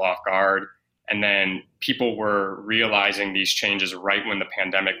of people off guard. And then people were realizing these changes right when the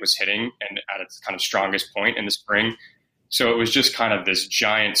pandemic was hitting and at its kind of strongest point in the spring. So it was just kind of this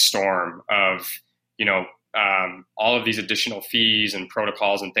giant storm of, all of these additional fees and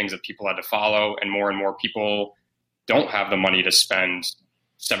protocols and things that people had to follow. And more people don't have the money to spend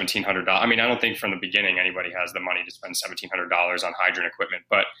 $1,700. I mean, I don't think from the beginning anybody has the money to spend $1,700 on hydrant equipment,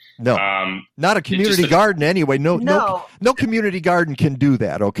 but no, not a community garden anyway. No community garden can do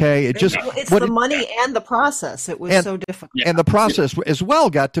that. Okay, it's the money and the process. It was so difficult, and the process as well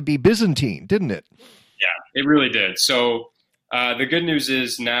got to be Byzantine, didn't it? Yeah, it really did. So the good news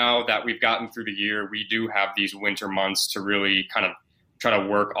is now that we've gotten through the year, we do have these winter months to really kind of try to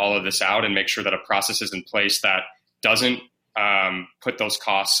work all of this out and make sure that a process is in place that doesn't put those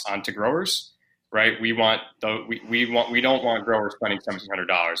costs onto growers, right? We don't want growers spending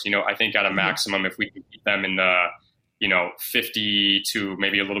 $1,700. I think at a maximum, if we can keep them in the, $50 to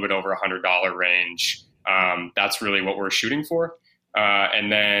maybe a little bit over $100 range, that's really what we're shooting for. And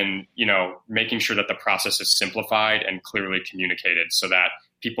then, making sure that the process is simplified and clearly communicated so that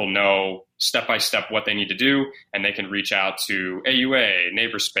people know step by step what they need to do, and they can reach out to AUA,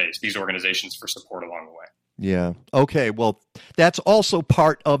 NeighborSpace, these organizations for support along the way. Yeah. Okay. Well, that's also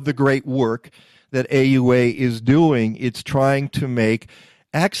part of the great work that AUA is doing. It's trying to make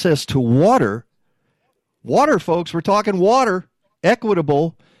access to water, folks, we're talking water,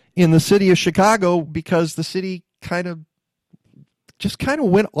 equitable in the city of Chicago, because the city kind of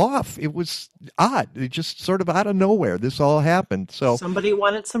went off. It was odd. It just sort of out of nowhere, this all happened. So somebody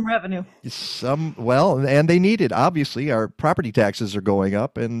wanted some revenue. And they need it. Obviously, our property taxes are going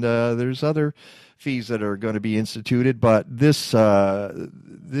up, and there's other fees that are going to be instituted. But this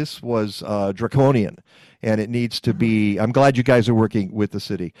was draconian, and it needs to be. I'm glad you guys are working with the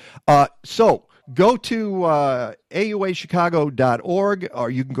city. So go to auachicago.org, or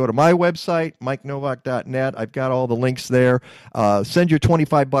you can go to my website, mikenovak.net. I've got all the links there. Send your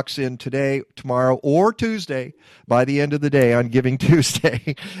 $25 in today, tomorrow, or Tuesday by the end of the day on Giving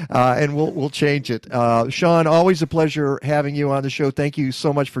Tuesday, and we'll change it. Sean, always a pleasure having you on the show. Thank you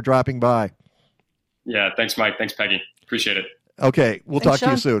so much for dropping by. Yeah, thanks, Mike. Thanks, Peggy. Appreciate it. Okay, we'll talk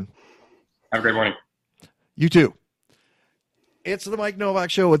to you soon. Have a great morning. You too. It's the Mike Novak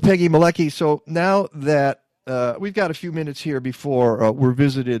Show with Peggy Malecki. So now that we've got a few minutes here before we're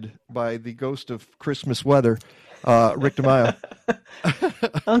visited by the ghost of Christmas weather, Rick DeMaio.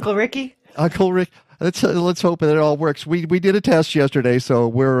 Uncle Ricky? Uncle Rick. let's hope that it all works. We did a test yesterday, so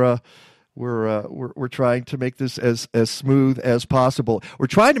we're trying to make this as smooth as possible. We're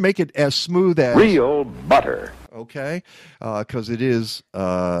trying to make it as smooth as real butter. Okay, because it is.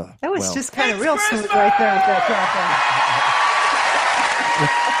 That was just kind of real smooth right there with that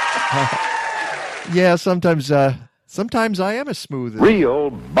clapping. Yeah, sometimes I am as smooth as real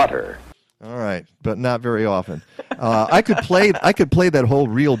butter. All right, but not very often. I could play that whole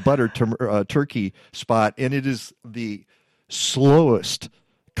real butter turkey spot, and it is the slowest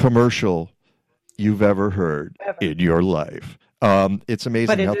commercial you've ever heard in your life. It's amazing.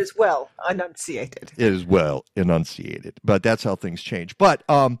 But it is well enunciated. It is well enunciated, but that's how things change. But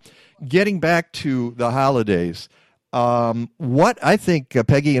getting back to the holidays, what I think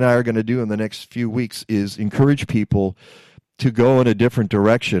Peggy and I are going to do in the next few weeks is encourage people to go in a different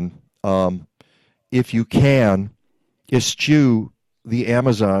direction. If you can, eschew the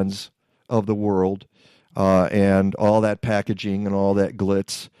Amazons of the world and all that packaging and all that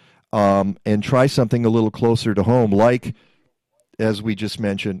glitz, and try something a little closer to home, like, as we just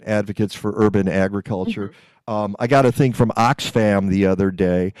mentioned, Advocates for Urban Agriculture. Mm-hmm. I got a thing from Oxfam the other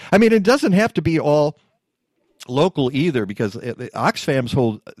day. I mean, it doesn't have to be all local either, because Oxfam's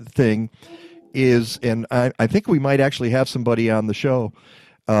whole thing is, and I think we might actually have somebody on the show,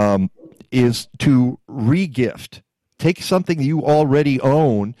 is to re-gift. Take something you already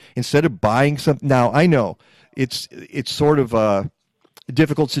own instead of buying something. Now, I know it's sort of a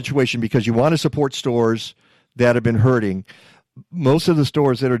difficult situation because you want to support stores that have been hurting. Most of the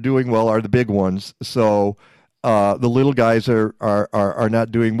stores that are doing well are the big ones, so the little guys are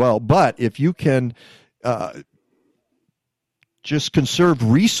not doing well. But if you can just conserve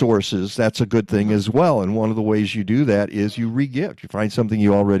resources, that's a good thing as well. And one of the ways you do that is you re-gift. You find something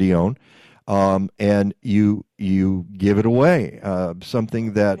you already own, and you give it away,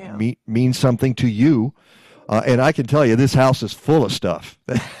 something that means something to you. And I can tell you, this house is full of stuff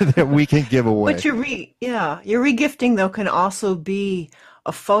that we can give away. But your re-gifting, though, can also be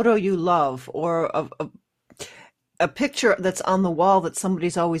a photo you love, or a picture that's on the wall that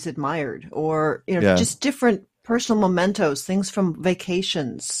somebody's always admired, or just different personal mementos, things from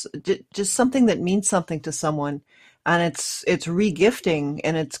vacations, just something that means something to someone, and it's re-gifting,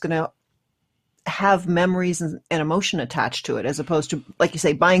 and it's going to have memories and emotion attached to it, as opposed to, like you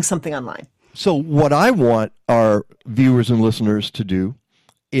say, buying something online. So what I want our viewers and listeners to do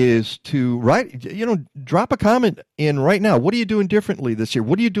is to drop a comment in right now. What are you doing differently this year?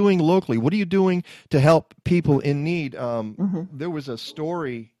 What are you doing locally? What are you doing to help people in need? There was a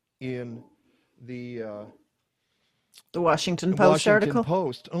story in the Washington Post article.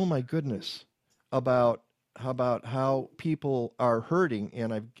 Post. Oh my goodness, about how people are hurting,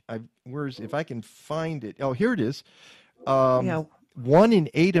 and if I can find it. Oh, here it is. 1 in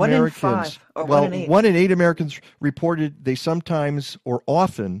 8 Americans. One in eight Americans reported they sometimes or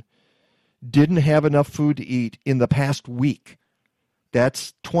often didn't have enough food to eat in the past week.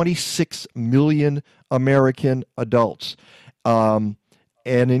 That's 26 million American adults. And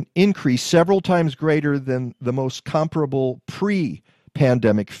an increase several times greater than the most comparable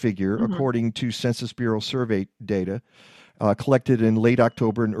pre-pandemic figure, according to Census Bureau survey data collected in late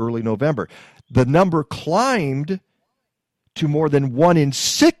October and early November. The number climbed to more than 1 in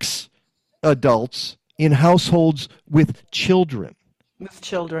 6 adults in households with children.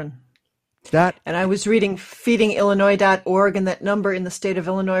 And I was reading feedingillinois.org, and that number in the state of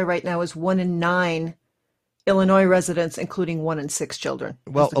Illinois right now is 1 in 9 Illinois residents, including 1 in 6 children.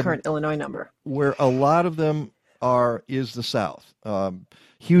 Well, the current Illinois number. Where a lot of them is the South.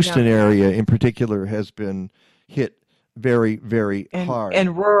 Houston area in particular has been hit very, very hard.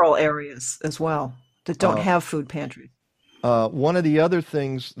 And rural areas as well that don't have food pantries. One of the other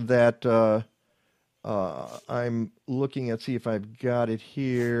things that I'm looking at, see if I've got it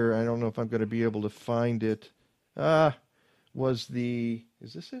here. I don't know if I'm going to be able to find it. Is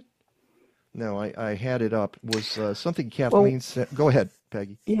this it? No, I had it up. Was something Kathleen said. Go ahead,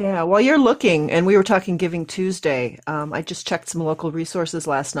 Peggy. Yeah, while you're looking, and we were talking Giving Tuesday, I just checked some local resources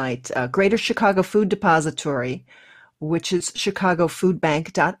last night. Greater Chicago Food Depository, which is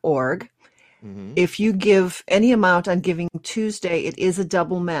chicagofoodbank.org. If you give any amount on Giving Tuesday, it is a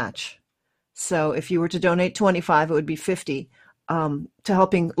double match. So if you were to donate $25, it would be $50 to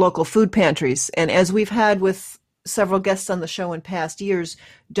helping local food pantries. And as we've had with several guests on the show in past years,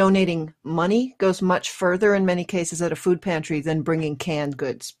 donating money goes much further in many cases at a food pantry than bringing canned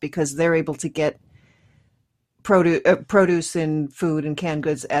goods, because they're able to get produce and food and canned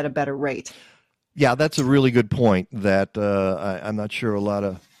goods at a better rate. Yeah, that's a really good point that I'm not sure a lot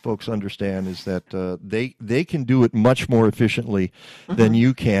of folks understand is that they can do it much more efficiently than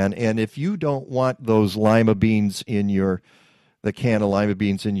you can. And if you don't want those lima beans in the can of lima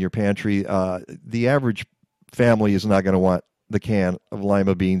beans in your pantry, the average family is not going to want the can of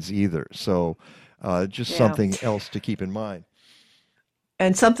lima beans either. So just something else to keep in mind.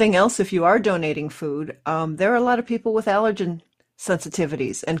 And something else, if you are donating food, there are a lot of people with allergen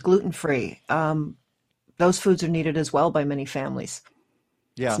sensitivities and gluten-free. Those foods are needed as well by many families.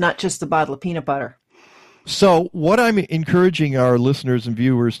 Yeah. It's not just the bottle of peanut butter. So what I'm encouraging our listeners and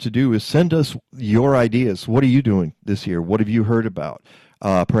viewers to do is send us your ideas. What are you doing this year? What have you heard about?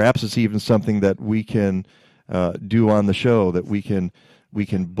 Perhaps it's even something that we can do on the show, that we can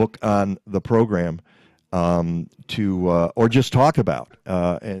book on the program or just talk about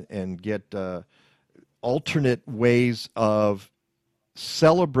and get alternate ways of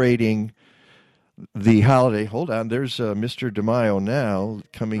celebrating the holiday. Hold on, there's Mr. DeMaio now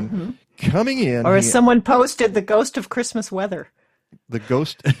coming in. Or as someone posted, the ghost of Christmas weather. The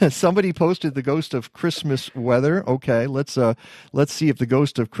ghost. Somebody posted the ghost of Christmas weather. Okay, let's see if the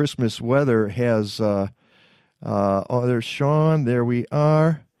ghost of Christmas weather has. There's Sean. There we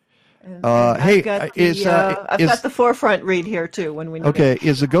are. I've got the forefront read here too. When we need it.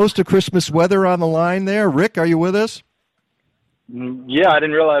 Is the ghost of Christmas weather on the line there? Rick, are you with us? Yeah, I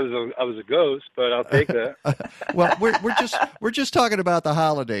didn't realize I was a ghost, but I'll take that. Well, we're just talking about the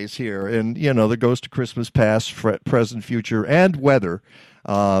holidays here, and the ghost of Christmas past, present, future, and weather.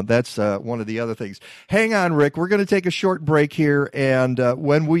 That's one of the other things. Hang on, Rick. We're going to take a short break here, and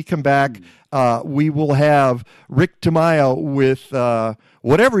when we come back, we will have Rick DeMaio with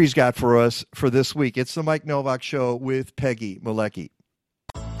whatever he's got for us for this week. It's the Mike Novak Show with Peggy Malecki.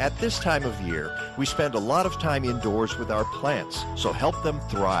 At this time of year, we spend a lot of time indoors with our plants, so help them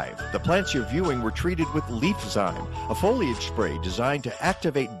thrive. The plants you're viewing were treated with Leafzyme, a foliage spray designed to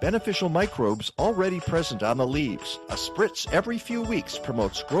activate beneficial microbes already present on the leaves. A spritz every few weeks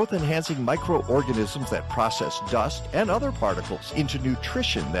promotes growth-enhancing microorganisms that process dust and other particles into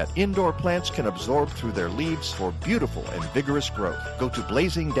nutrition that indoor plants can absorb through their leaves for beautiful and vigorous growth. Go to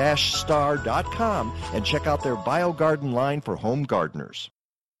blazing-star.com and check out their BioGarden line for home gardeners.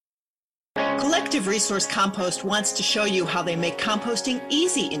 Collective Resource Compost wants to show you how they make composting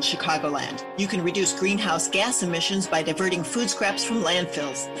easy in Chicagoland. You can reduce greenhouse gas emissions by diverting food scraps from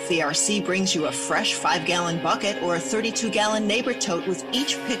landfills. CRC brings you a fresh 5-gallon bucket or a 32-gallon neighbor tote with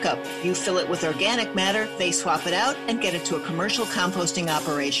each pickup. You fill it with organic matter, they swap it out, and get it to a commercial composting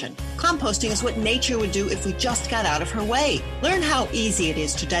operation. Composting is what nature would do if we just got out of her way. Learn how easy it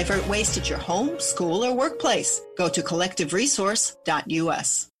is to divert waste at your home, school, or workplace. Go to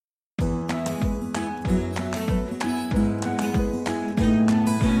collectiveresource.us.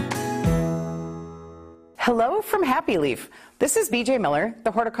 Hello from Happy Leaf. This is BJ Miller,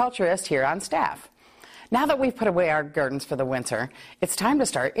 the horticulturist here on staff. Now that we've put away our gardens for the winter, it's time to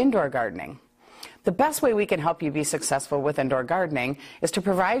start indoor gardening. The best way we can help you be successful with indoor gardening is to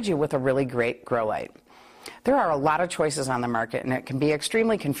provide you with a really great grow light. There are a lot of choices on the market, and it can be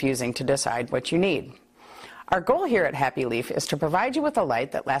extremely confusing to decide what you need. Our goal here at Happy Leaf is to provide you with a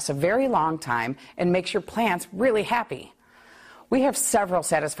light that lasts a very long time and makes your plants really happy. We have several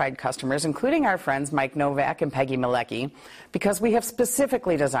satisfied customers, including our friends Mike Novak and Peggy Malecki, because we have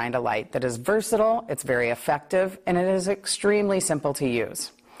specifically designed a light that is versatile, it's very effective, and it is extremely simple to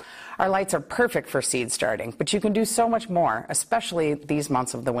use. Our lights are perfect for seed starting, but you can do so much more, especially these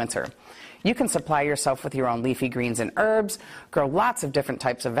months of the winter. You can supply yourself with your own leafy greens and herbs, grow lots of different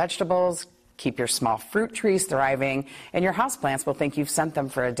types of vegetables, keep your small fruit trees thriving, and your houseplants will think you've sent them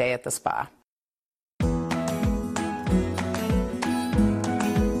for a day at the spa.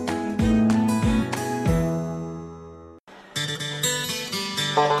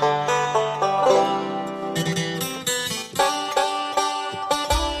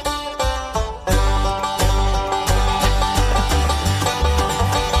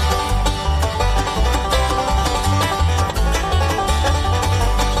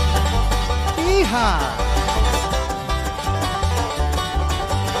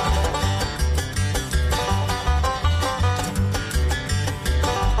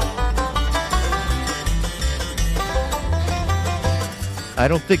 I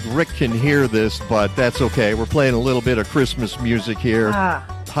don't think Rick can hear this, but that's okay. We're playing a little bit of Christmas music here.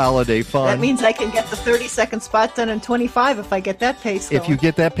 Holiday fun. That means I can get the 30-second spot done in 25 if I get that pace going. If you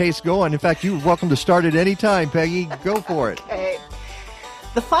get that pace going. In fact, you're welcome to start at any time, Peggy. Go for it. Okay.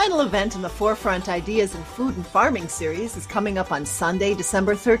 The final event in the Forefront Ideas in Food and Farming series is coming up on Sunday,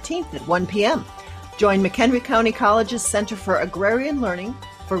 December 13th at 1 p.m. Join McHenry County College's Center for Agrarian Learning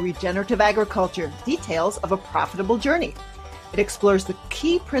for Regenerative Agriculture, details of a profitable journey. It explores the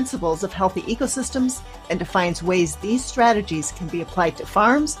key principles of healthy ecosystems and defines ways these strategies can be applied to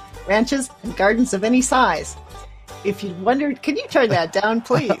farms, ranches, and gardens of any size. If you wondered, can you turn that down,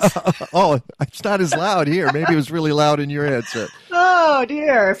 please? Oh, it's not as loud here. Maybe it was really loud in your headset. Oh,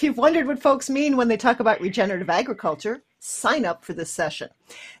 dear. If you've wondered what folks mean when they talk about regenerative agriculture, sign up for this session.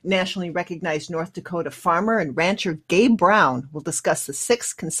 Nationally recognized North Dakota farmer and rancher Gabe Brown will discuss the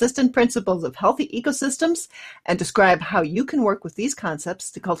 6 consistent principles of healthy ecosystems and describe how you can work with these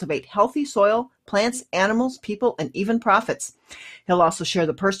concepts to cultivate healthy soil, plants, animals, people, and even profits. He'll also share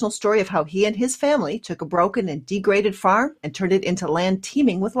the personal story of how he and his family took a broken and degraded farm and turned it into land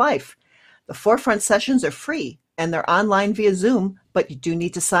teeming with life. The Forefront sessions are free, and they're online via Zoom, but you do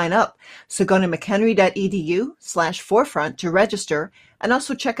need to sign up. So go to mchenry.edu/forefront to register, and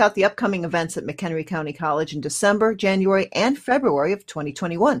also check out the upcoming events at McHenry County College in December, January, and February of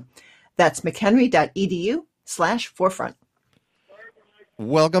 2021. That's mchenry.edu/forefront.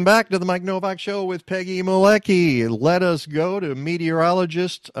 Welcome back to the Mike Novak Show with Peggy Malecki. Let us go to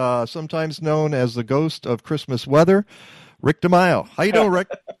meteorologist, sometimes known as the ghost of Christmas weather, Rick DeMaio. How you doing, Rick?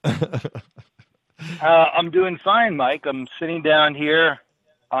 I'm doing fine, Mike. I'm sitting down here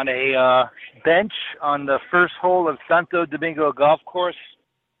on a bench on the first hole of Santo Domingo Golf Course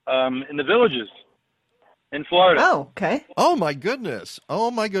in the Villages in Florida. Oh, okay. Oh, my goodness.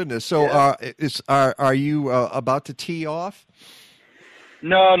 So Yeah. are you about to tee off?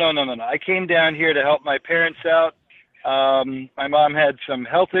 No. I came down here to help my parents out. My mom had some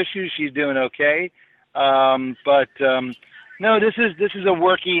health issues. She's doing okay. But no, this is a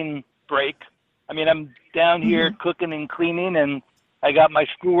working break. I mean, I'm down here cooking and cleaning, and I got my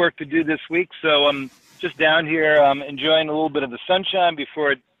schoolwork to do this week, so I'm just down here enjoying a little bit of the sunshine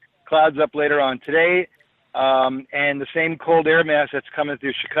before it clouds up later on today. And the same cold air mass that's coming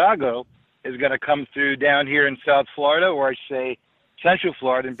through Chicago is going to come through down here in South Florida, or I say Central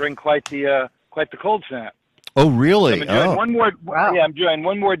Florida, and bring quite the cold snap. Oh, really? So I'm enjoying one more. Wow. Yeah, I'm enjoying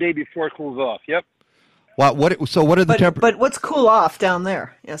one more day before it cools off. Yep. Wow. What are the temperatures? But what's cool off down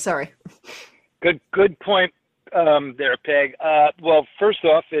there? Yeah, sorry. Good point there, Peg. Well, first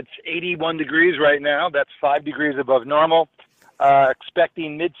off, it's 81 degrees right now. That's 5 degrees above normal.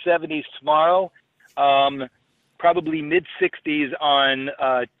 Expecting mid-70s tomorrow. Probably mid-60s on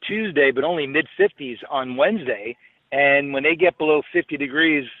Tuesday, but only mid-50s on Wednesday. And when they get below 50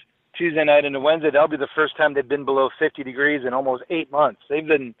 degrees Tuesday night into Wednesday, that'll be the first time they've been below 50 degrees in almost 8 months. They've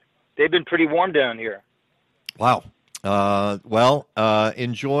been pretty warm down here. Wow.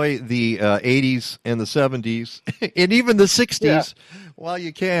 Enjoy the 80s and the 70s and even the 60s while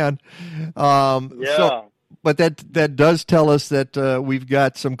you can. But that does tell us that we've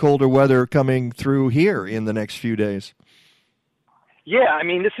got some colder weather coming through here in the next few days. Yeah, I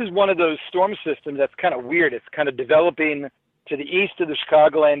mean, this is one of those storm systems that's kind of weird. It's kind of developing to the east of the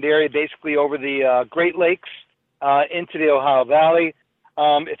Chicagoland area, basically over the Great Lakes into the Ohio Valley.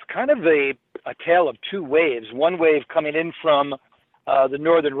 It's kind of a tale of two waves. One wave coming in from the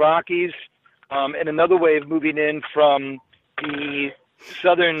northern Rockies, and another wave moving in from the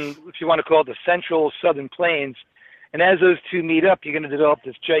southern, if you want to call it the central southern plains. And as those two meet up, you're going to develop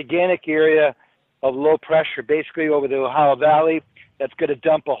this gigantic area of low pressure, basically over the Ohio Valley, that's going to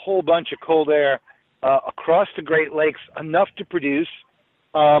dump a whole bunch of cold air across the Great Lakes, enough to produce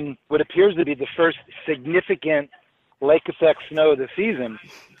what appears to be the first significant lake effect snow of the season.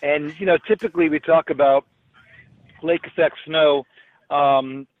 And, you know, typically we talk about lake effect snow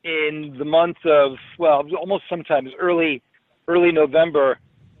in the month of, well, almost sometimes early November,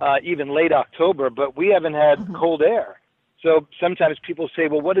 even late October, but we haven't had cold air. So sometimes people say,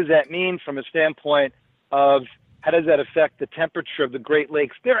 well, what does that mean from a standpoint of how does that affect the temperature of the Great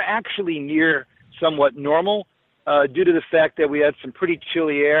Lakes? They're actually near somewhat normal due to the fact that we had some pretty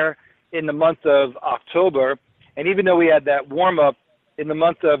chilly air in the month of October. And even though we had that warm-up in the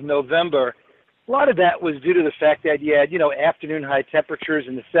month of November, a lot of that was due to the fact that you had, you know, afternoon high temperatures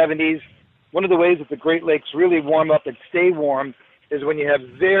in the 70s. One of the ways that the Great Lakes really warm up and stay warm is when you have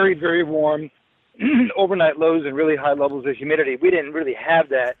very, very warm overnight lows and really high levels of humidity. We didn't really have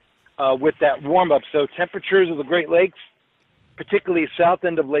that with that warm-up. So temperatures of the Great Lakes, particularly south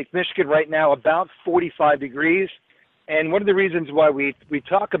end of Lake Michigan right now, about 45 degrees. And one of the reasons why we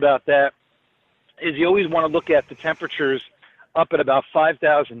talk about that is you always want to look at the temperatures up at about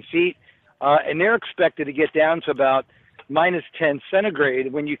 5,000 feet, and they're expected to get down to about minus 10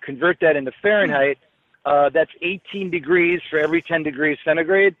 centigrade. When you convert that into Fahrenheit, that's 18 degrees for every 10 degrees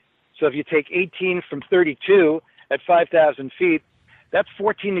centigrade. So if you take 18 from 32 at 5,000 feet, that's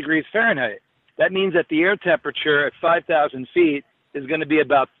 14 degrees Fahrenheit. That means that the air temperature at 5,000 feet is going to be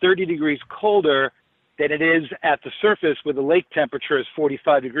about 30 degrees colder than it is at the surface where the lake temperature is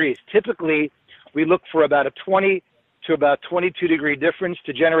 45 degrees. Typically, we look for about a 20 to about 22 degree difference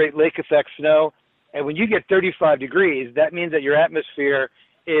to generate lake effect snow. And when you get 35 degrees, that means that your atmosphere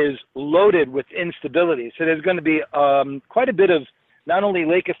is loaded with instability. So there's going to be quite a bit of not only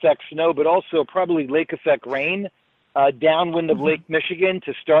lake effect snow, but also probably lake effect rain downwind of Lake Michigan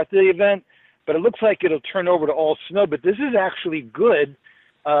to start the event. But it looks like it'll turn over to all snow. But this is actually good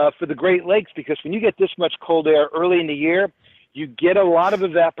for the Great Lakes, because when you get this much cold air early in the year, you get a lot of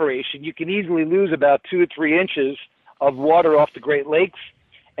evaporation. You can easily lose about 2 or 3 inches of water off the Great Lakes.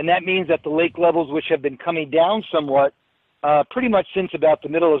 And that means that the lake levels, which have been coming down somewhat pretty much since about the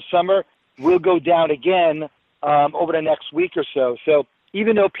middle of summer, will go down again over the next week or so. So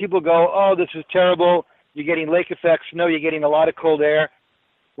even though people go, oh, this is terrible, you're getting lake effect snow, you're getting a lot of cold air,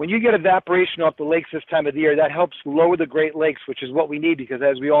 when you get evaporation off the lakes this time of the year, that helps lower the Great Lakes, which is what we need, because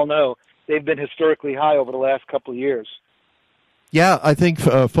as we all know, they've been historically high over the last couple of years. Yeah, I think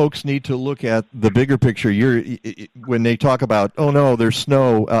folks need to look at the bigger picture. When they talk about, oh no, there's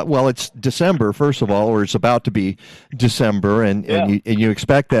snow. Well, it's December, first of all, or it's about to be December, and you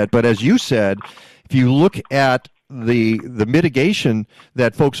expect that. But as you said, if you look at the mitigation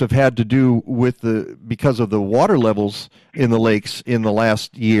that folks have had to do because of the water levels in the lakes in the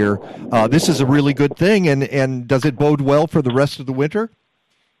last year, this is a really good thing. And does it bode well for the rest of the winter?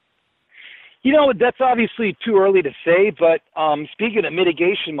 You know, that's obviously too early to say, but speaking of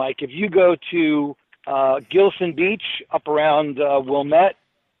mitigation, Mike, if you go to Gilson Beach up around Wilmette,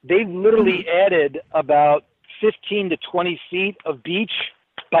 they've literally added about 15 to 20 feet of beach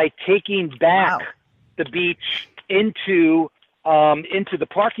by taking back the beach into the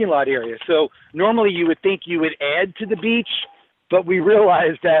parking lot area. So normally you would think you would add to the beach, but we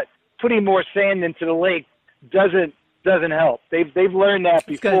realized that putting more sand into the lake doesn't help. They've learned that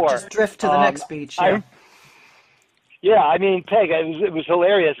before. Just drift to the next beach. Yeah. I mean, Peg, it was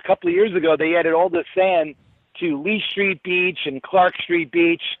hilarious. A couple of years ago, they added all the sand to Lee Street Beach and Clark Street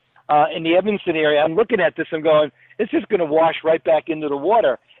Beach in the Evanston area. I'm looking at this, I'm going, it's just going to wash right back into the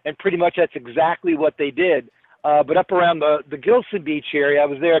water. And pretty much that's exactly what they did. But up around the Gilson Beach area, I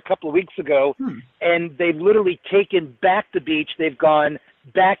was there a couple of weeks ago, and they've literally taken back the beach. They've gone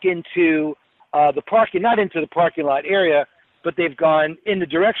back into the parking, not into the parking lot area, but they've gone in the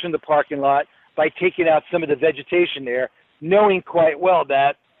direction of the parking lot by taking out some of the vegetation there, knowing quite well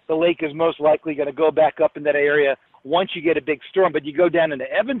that the lake is most likely going to go back up in that area once you get a big storm. But you go down into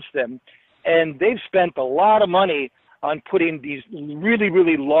Evanston, and they've spent a lot of money on putting these really,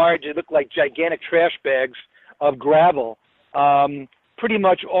 really large, it look like gigantic trash bags of gravel, pretty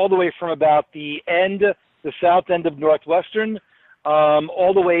much all the way from about the south end of Northwestern,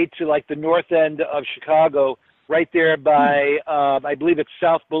 all the way to like the north end of Chicago, right there by, I believe it's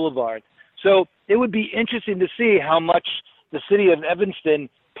South Boulevard. So it would be interesting to see how much the city of Evanston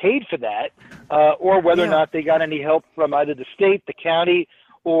paid for that, or whether or not they got any help from either the state, the county,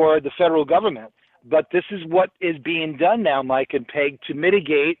 or the federal government. But this is what is being done now, Mike and Peg, to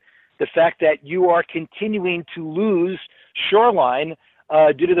mitigate the fact that you are continuing to lose shoreline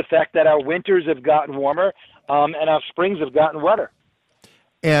due to the fact that our winters have gotten warmer and our springs have gotten wetter.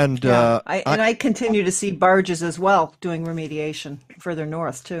 And I continue to see barges as well doing remediation further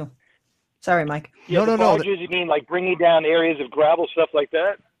north too. Sorry, Mike. Yeah, no. Barges, you mean like bringing down areas of gravel, stuff like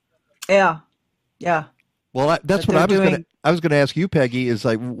that? Yeah. Well, that's what I was going to ask you, Peggy, is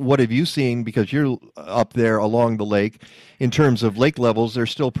like, what have you seen, because you're up there along the lake, in terms of lake levels? They're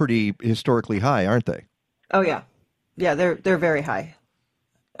still pretty historically high, aren't they? Oh yeah, they're very high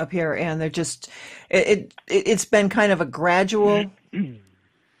up here, and they're just it's been kind of a gradual,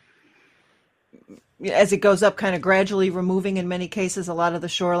 as it goes up, kind of gradually removing in many cases a lot of the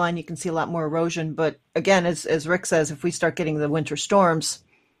shoreline. You can see a lot more erosion, but again, as Rick says, if we start getting the winter storms,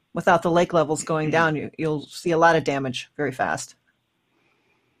 without the lake levels going down, you'll see a lot of damage very fast.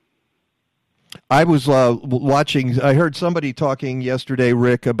 I was watching. I heard somebody talking yesterday,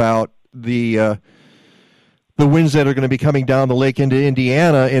 Rick, about the winds that are going to be coming down the lake into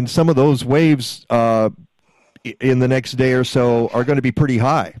Indiana, and some of those waves in the next day or so are going to be pretty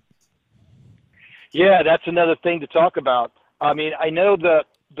high. Yeah, that's another thing to talk about. I mean, I know the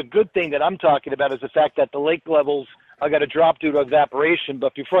good thing that I'm talking about is the fact that the lake levels are going to drop due to evaporation.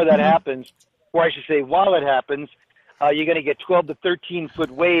 But before that happens, or I should say while it happens, you're going to get 12 to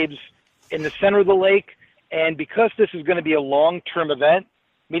 13-foot waves in the center of the lake. And because this is going to be a long-term event,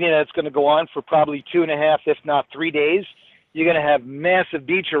 meaning that it's going to go on for probably 2.5, if not 3 days, you're going to have massive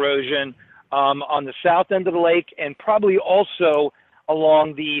beach erosion on the south end of the lake, and probably also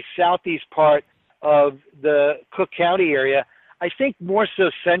along the southeast part of the Cook County area. I think more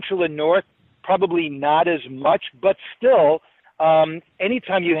so central and north, probably not as much, but still,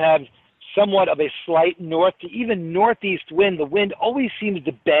 anytime you have somewhat of a slight north to even northeast wind, the wind always seems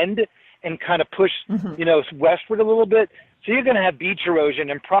to bend and kind of push, westward a little bit. So you're going to have beach erosion,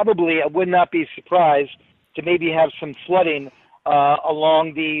 and probably I would not be surprised to maybe have some flooding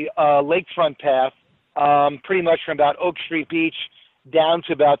along the lakefront path, pretty much from about Oak Street Beach down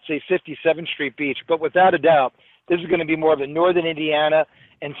to about, say, 57th Street Beach. But without a doubt, this is going to be more of a northern Indiana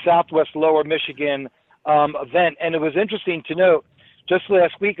and southwest lower Michigan event. And it was interesting to note, just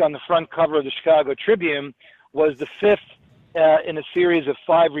last week on the front cover of the Chicago Tribune was the fifth in a series of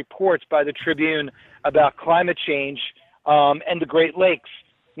 5 reports by the Tribune about climate change and the Great Lakes.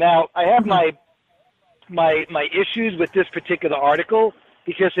 Now, I have my issues with this particular article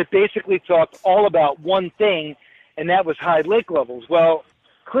because it basically talked all about one thing, and that was high lake levels. Well,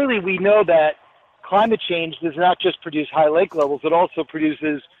 clearly we know that climate change does not just produce high lake levels, it also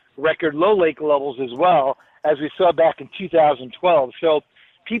produces record low lake levels as well, as we saw back in 2012. So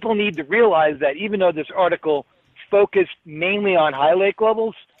people need to realize that even though this article focused mainly on high lake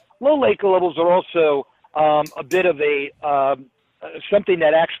levels, low lake levels are also a bit of a something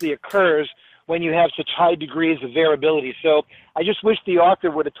that actually occurs when you have such high degrees of variability. So I just wish the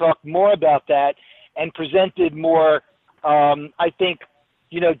author would have talked more about that and presented more, I think,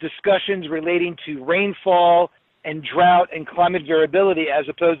 discussions relating to rainfall and drought and climate variability as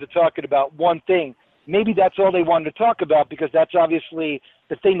opposed to talking about one thing. Maybe that's all they wanted to talk about because that's obviously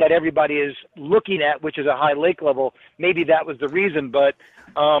the thing that everybody is looking at, which is a high lake level. Maybe that was the reason. But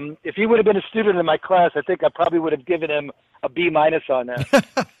if he would have been a student in my class, I think I probably would have given him a B- on that.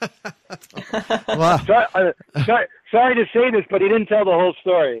 Wow. Sorry to say this, but he didn't tell the whole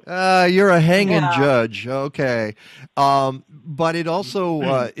story. You're a hanging judge. Okay. But it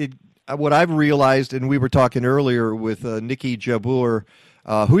also, what I've realized, and we were talking earlier with Niki Jabbour,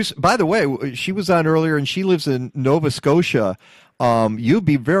 who's, by the way, she was on earlier, and she lives in Nova Scotia. You'd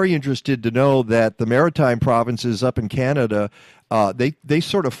be very interested to know that the Maritime provinces up in Canada, they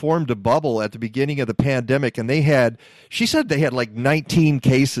sort of formed a bubble at the beginning of the pandemic, and she said they had like 19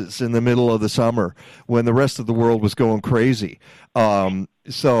 cases in the middle of the summer when the rest of the world was going crazy.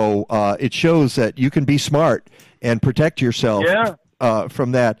 So it shows that you can be smart and protect yourself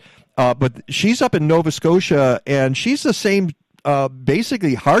from that. But she's up in Nova Scotia, and she's the same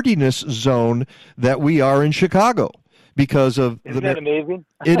basically hardiness zone that we are in Chicago because of Isn't that amazing?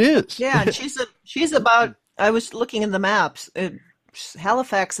 It is. Yeah, and she's about, I was looking in the maps.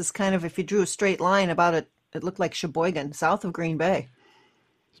 Halifax is kind of, if you drew a straight line about it, it looked like Sheboygan, south of Green Bay.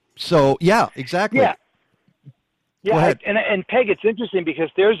 So, yeah, exactly. Yeah. Yeah, and Peg, it's interesting because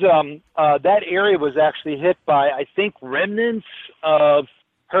there's that area was actually hit by, I think, remnants of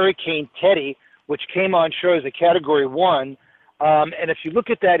Hurricane Teddy, which came on shore as a Category 1. And if you look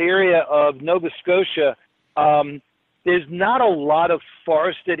at that area of Nova Scotia, there's not a lot of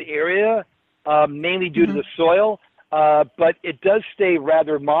forested area, mainly due to the soil, but it does stay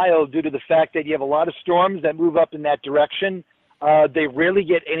rather mild due to the fact that you have a lot of storms that move up in that direction. They rarely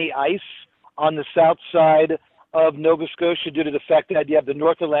get any ice on the south side of Nova Scotia due to the fact that you have the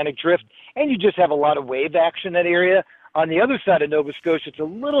North Atlantic Drift, and you just have a lot of wave action in that area. On the other side of Nova Scotia, it's a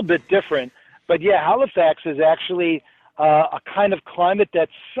little bit different. But, yeah, Halifax is actually a kind of climate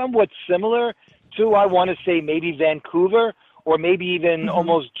that's somewhat similar to, I want to say, maybe Vancouver or maybe even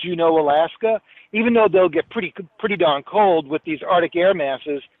almost Juneau, Alaska, even though they'll get pretty darn cold with these Arctic air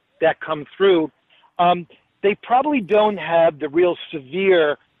masses that come through. They probably don't have the real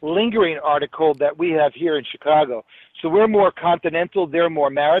severe lingering Arctic cold that we have here in Chicago. So we're more continental, they're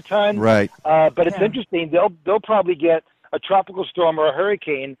more maritime. Right. But it's interesting. They'll probably get a tropical storm or a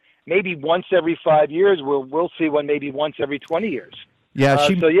hurricane maybe once every 5 years. We'll see one maybe once every 20 years. Yeah.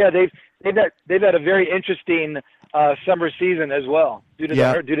 They've had a very interesting summer season as well due to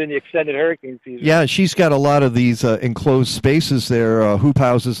the extended hurricane season. Yeah, she's got a lot of these enclosed spaces there, hoop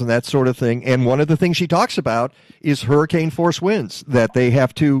houses and that sort of thing. And one of the things she talks about is hurricane force winds that they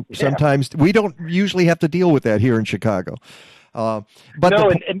have to sometimes. We don't usually have to deal with that here in Chicago. And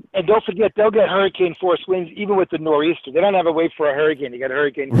don't forget, they'll get hurricane force winds even with the nor'easter. They don't have to wait for a hurricane to get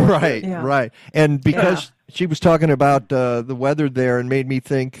hurricane force winds. Right. And because she was talking about the weather there and made me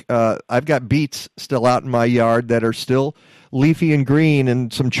think, I've got beets still out in my yard that are still leafy and green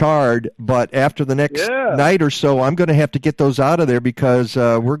and some charred, but after the next night or so, I'm going to have to get those out of there because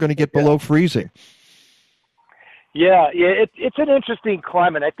we're going to get below freezing. It's an interesting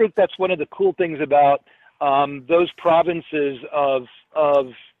climate. I think that's one of the cool things about those provinces of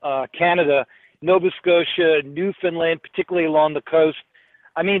Canada, Nova Scotia, Newfoundland, particularly along the coast.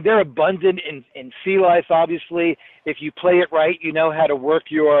 I mean, they're abundant in sea life, obviously. If you play it right, you know how to work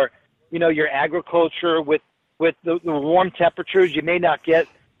your your agriculture with the warm temperatures. You may not get,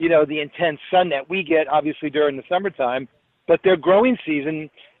 the intense sun that we get, obviously, during the summertime, but their growing season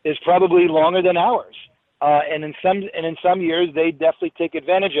is probably longer than ours. And in some years, they definitely take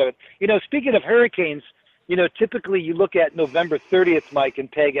advantage of it. Speaking of hurricanes, typically you look at November 30th, Mike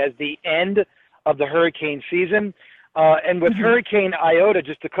and Peg, as the end of the hurricane season. And with Hurricane Iota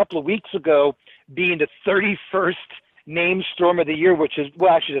just a couple of weeks ago being the 31st named storm of the year, which is,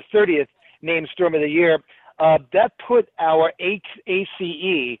 well, actually the 30th named storm of the year, that put our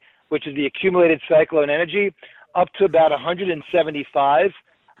ACE, which is the accumulated cyclone energy, up to about 175.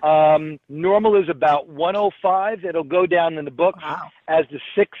 Normal is about 105. It'll go down in the books as the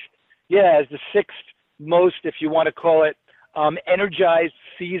sixth most, if you want to call it, energized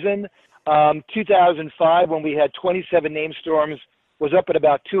season. 2005, when we had 27 named storms, was up at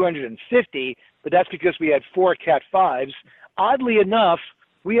about 250, but that's because we had 4 Cat 5s. Oddly enough,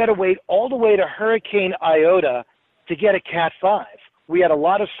 we had to wait all the way to Hurricane Iota to get a Cat 5. We had a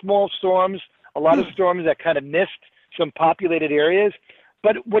lot of small storms, a lot of storms that kind of missed some populated areas.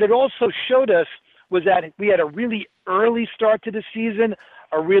 But what it also showed us was that we had a really early start to the season,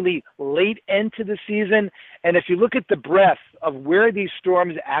 a really late end to the season. And if you look at the breadth of where these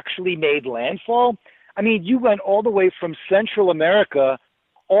storms actually made landfall, I mean, you went all the way from Central America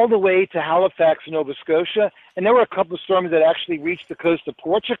all the way to Halifax, Nova Scotia, and there were a couple of storms that actually reached the coast of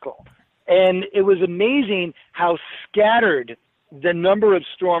Portugal. And it was amazing how scattered the number of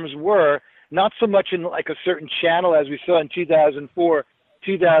storms were, not so much in like a certain channel as we saw in 2004,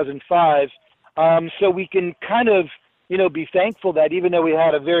 2005. So we can kind of, be thankful that even though we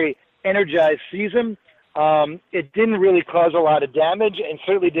had a very energized season, it didn't really cause a lot of damage and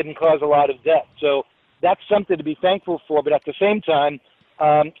certainly didn't cause a lot of death. So that's something to be thankful for. But at the same time,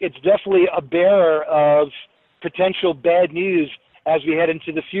 it's definitely a bearer of potential bad news as we head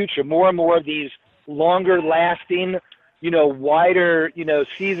into the future. More and more of these longer lasting, wider,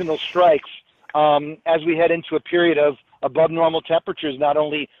 seasonal strikes as we head into a period of above normal temperatures, not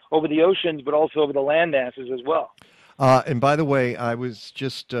only over the oceans, but also over the land masses as well. And by the way, I was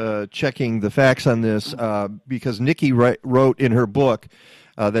just checking the facts on this because Niki wrote in her book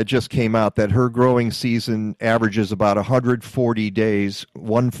that just came out that her growing season averages about 140 days,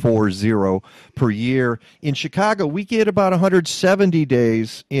 140 per year. In Chicago, we get about 170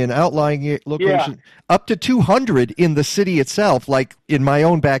 days in outlying locations, up to 200 in the city itself, like in my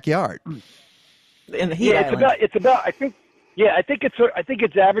own backyard. In the heat island. It's about I think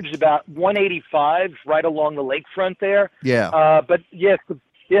it's averaged about 185 right along the lakefront there. Yeah. But it's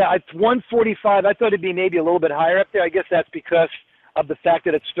 145. I thought it'd be maybe a little bit higher up there. I guess that's because of the fact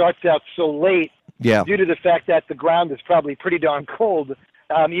that it starts out so late. Yeah. Due to the fact that the ground is probably pretty darn cold,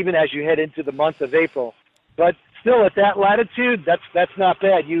 even as you head into the month of April. But still, at that latitude, that's not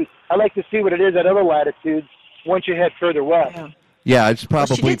bad. I like to see what it is at other latitudes once you head further west. Yeah, it's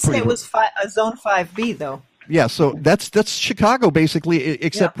probably. She did say it was a zone 5B though. Yeah, so that's Chicago basically,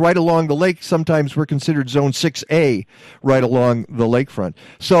 except right along the lake. Sometimes we're considered Zone 6A right along the lakefront.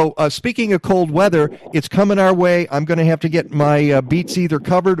 So speaking of cold weather, it's coming our way. I'm going to have to get my beets either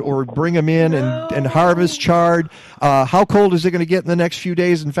covered or bring them in and harvest charred. How cold is it going to get in the next few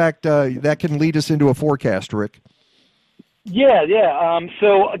days? In fact, that can lead us into a forecast, Rick. Yeah.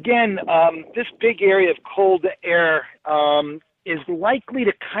 So again, this big area of cold air is likely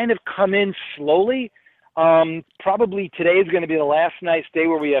to kind of come in slowly. Probably today is going to be the last nice day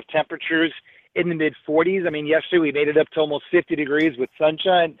where we have temperatures in the mid-40s. I mean, yesterday we made it up to almost 50 degrees with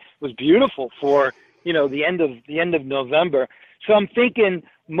sunshine. It was beautiful for, the end of November. So I'm thinking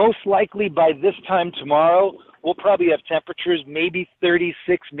most likely by this time tomorrow, we'll probably have temperatures maybe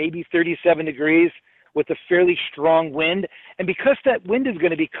 36, maybe 37 degrees with a fairly strong wind. And because that wind is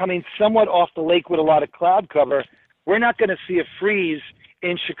going to be coming somewhat off the lake with a lot of cloud cover, we're not going to see a freeze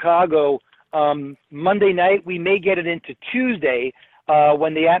in Chicago Monday night. We may get it into Tuesday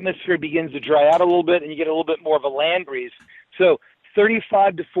when the atmosphere begins to dry out a little bit and you get a little bit more of a land breeze. So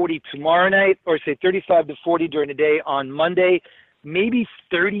 35 to 40 tomorrow night, or say 35 to 40 during the day on Monday, maybe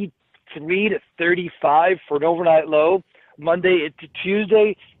 33 to 35 for an overnight low. Monday to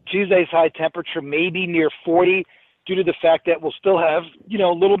Tuesday, Tuesday's high temperature may be near 40 due to the fact that we'll still have, a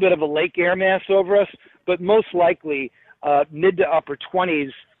little bit of a lake air mass over us, but most likely mid to upper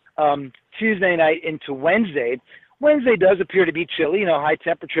 20s Tuesday night into Wednesday. Wednesday does appear to be chilly, high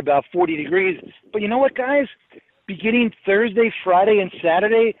temperature about 40 degrees. But you know what, guys? Beginning Thursday, Friday, and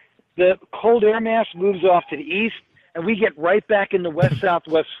Saturday, the cold air mass moves off to the east, and we get right back in the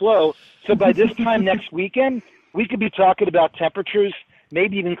west-southwest flow. So by this time next weekend, we could be talking about temperatures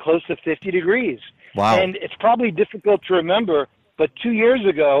maybe even close to 50 degrees. Wow. And it's probably difficult to remember, but 2 years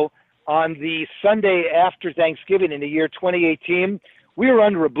ago, on the Sunday after Thanksgiving in the year 2018, we were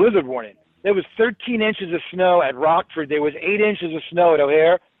under a blizzard warning. There was 13 inches of snow at Rockford. There was 8 inches of snow at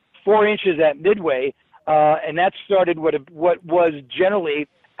O'Hare, 4 inches at Midway, and that started what was generally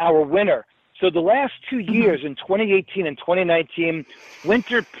our winter. So the last 2 years, in 2018 and 2019,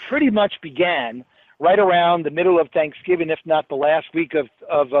 winter pretty much began right around the middle of Thanksgiving, if not the last week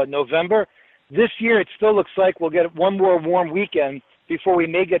of November. This year, it still looks like we'll get one more warm weekend before we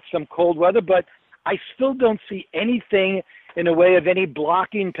may get some cold weather, but I still don't see anything in the way of any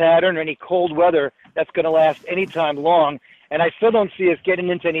blocking pattern or any cold weather that's going to last any time long, and I still don't see us getting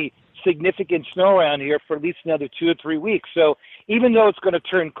into any significant snow around here for at least another 2 or 3 weeks. So even though it's going to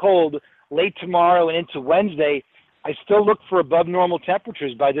turn cold late tomorrow and into Wednesday, I still look for above normal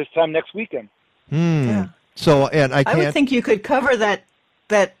temperatures by this time next weekend. Yeah. So, and I would think you could cover that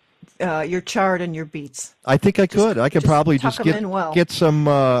your chard and your beets. I think I could. I could probably just get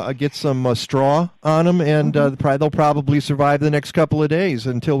some straw on them, and they'll probably survive the next couple of days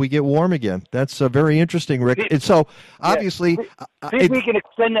until we get warm again. That's very interesting, Rick. And so obviously, we can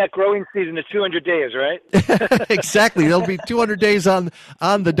extend that growing season to 200 days, right? Exactly. There'll be 200 days on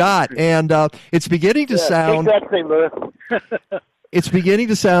the dot, and it's beginning to sound. Take that, St. Louis. It's beginning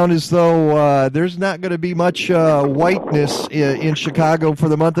to sound as though there's not going to be much whiteness in Chicago for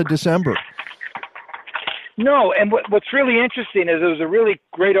the month of December. No, and what's really interesting is there was a really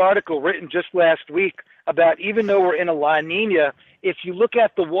great article written just last week about, even though we're in a La Nina, if you look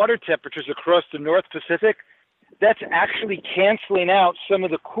at the water temperatures across the North Pacific, that's actually canceling out some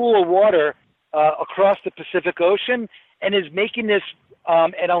of the cooler water across the Pacific Ocean and is making this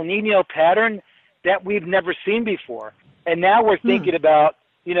an El Nino pattern that we've never seen before. And now we're thinking about,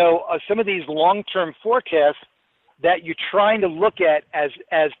 some of these long-term forecasts that you're trying to look at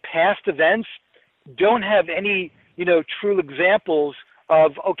as past events don't have any, true examples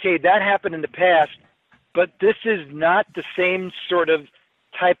of, okay, that happened in the past, but this is not the same sort of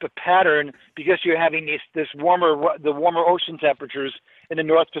type of pattern because you're having the warmer ocean temperatures in the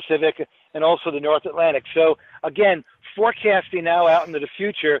North Pacific and also the North Atlantic. So again, forecasting now out into the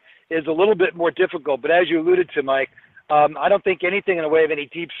future is a little bit more difficult. But as you alluded to, Mike, I don't think anything in the way of any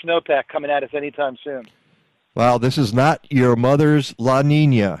deep snowpack coming at us anytime soon. Well, this is not your mother's La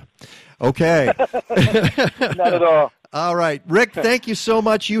Nina. Okay. Not at all. All right. Rick, thank you so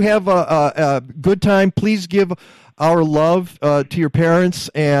much. You have a good time. Please give our love to your parents,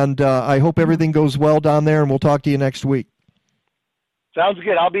 and I hope everything goes well down there, and we'll talk to you next week. Sounds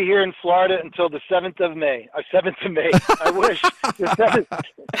good. I'll be here in Florida until the 7th of May. 7th of May. I wish. The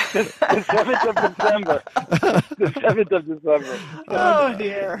 7th of December. The 7th of December. Oh,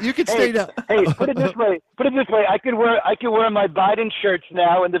 dear. You can stay down. Hey, put it this way. I could wear my Biden shirts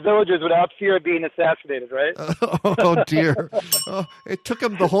now in the villages without fear of being assassinated, right? Oh, dear. Oh, it took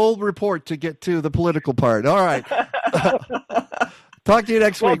him the whole report to get to the political part. All right. Talk to you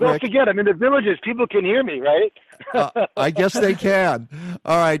next week, Rick. Don't forget, I'm in the villages. People can hear me, right? I guess they can.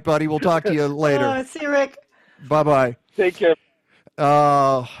 All right, buddy. We'll talk to you later. See you, Rick. Bye-bye. Take care.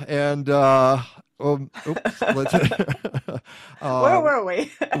 Where were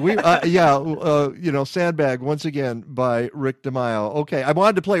we? Sandbag once again by Rick DeMaio. Okay, I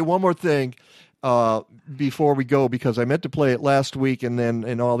wanted to play one more thing before we go, because I meant to play it last week, and then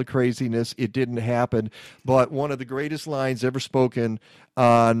in all the craziness, it didn't happen. But one of the greatest lines ever spoken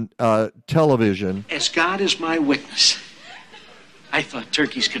on television. As God is my witness, I thought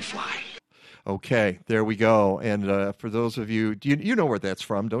turkeys could fly. Okay, there we go. And for those of you, you know where that's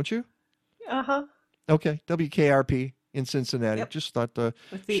from, don't you? Uh-huh. Okay, WKRP in Cincinnati. Yep. Just thought the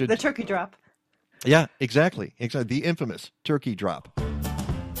turkey drop. Yeah, exactly. The infamous turkey drop.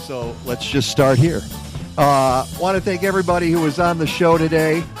 So let's just start here. Want to thank everybody who was on the show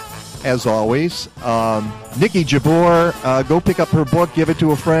today, as always. Niki Jabbour, go pick up her book, give it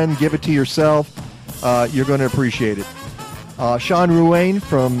to a friend, give it to yourself. You're going to appreciate it. Sean Ruane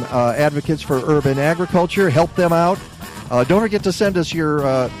from Advocates for Urban Agriculture. Help them out. Don't forget to send us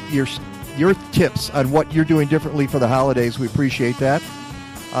your tips on what you're doing differently for the holidays. We appreciate that.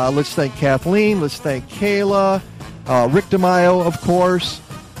 Let's thank Kathleen. Let's thank Kayla. Rick DeMaio, of course.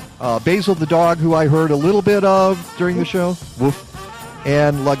 Basil the dog, who I heard a little bit of during the show. Woof.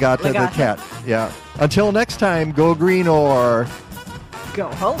 And Lagata the cat. Yeah. Until next time, go green or go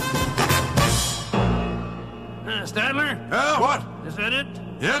home. Stadler? What? Is that it?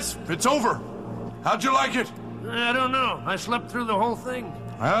 Yes, it's over. How'd you like it? I don't know. I slept through the whole thing.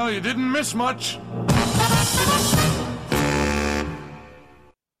 Well, you didn't miss much.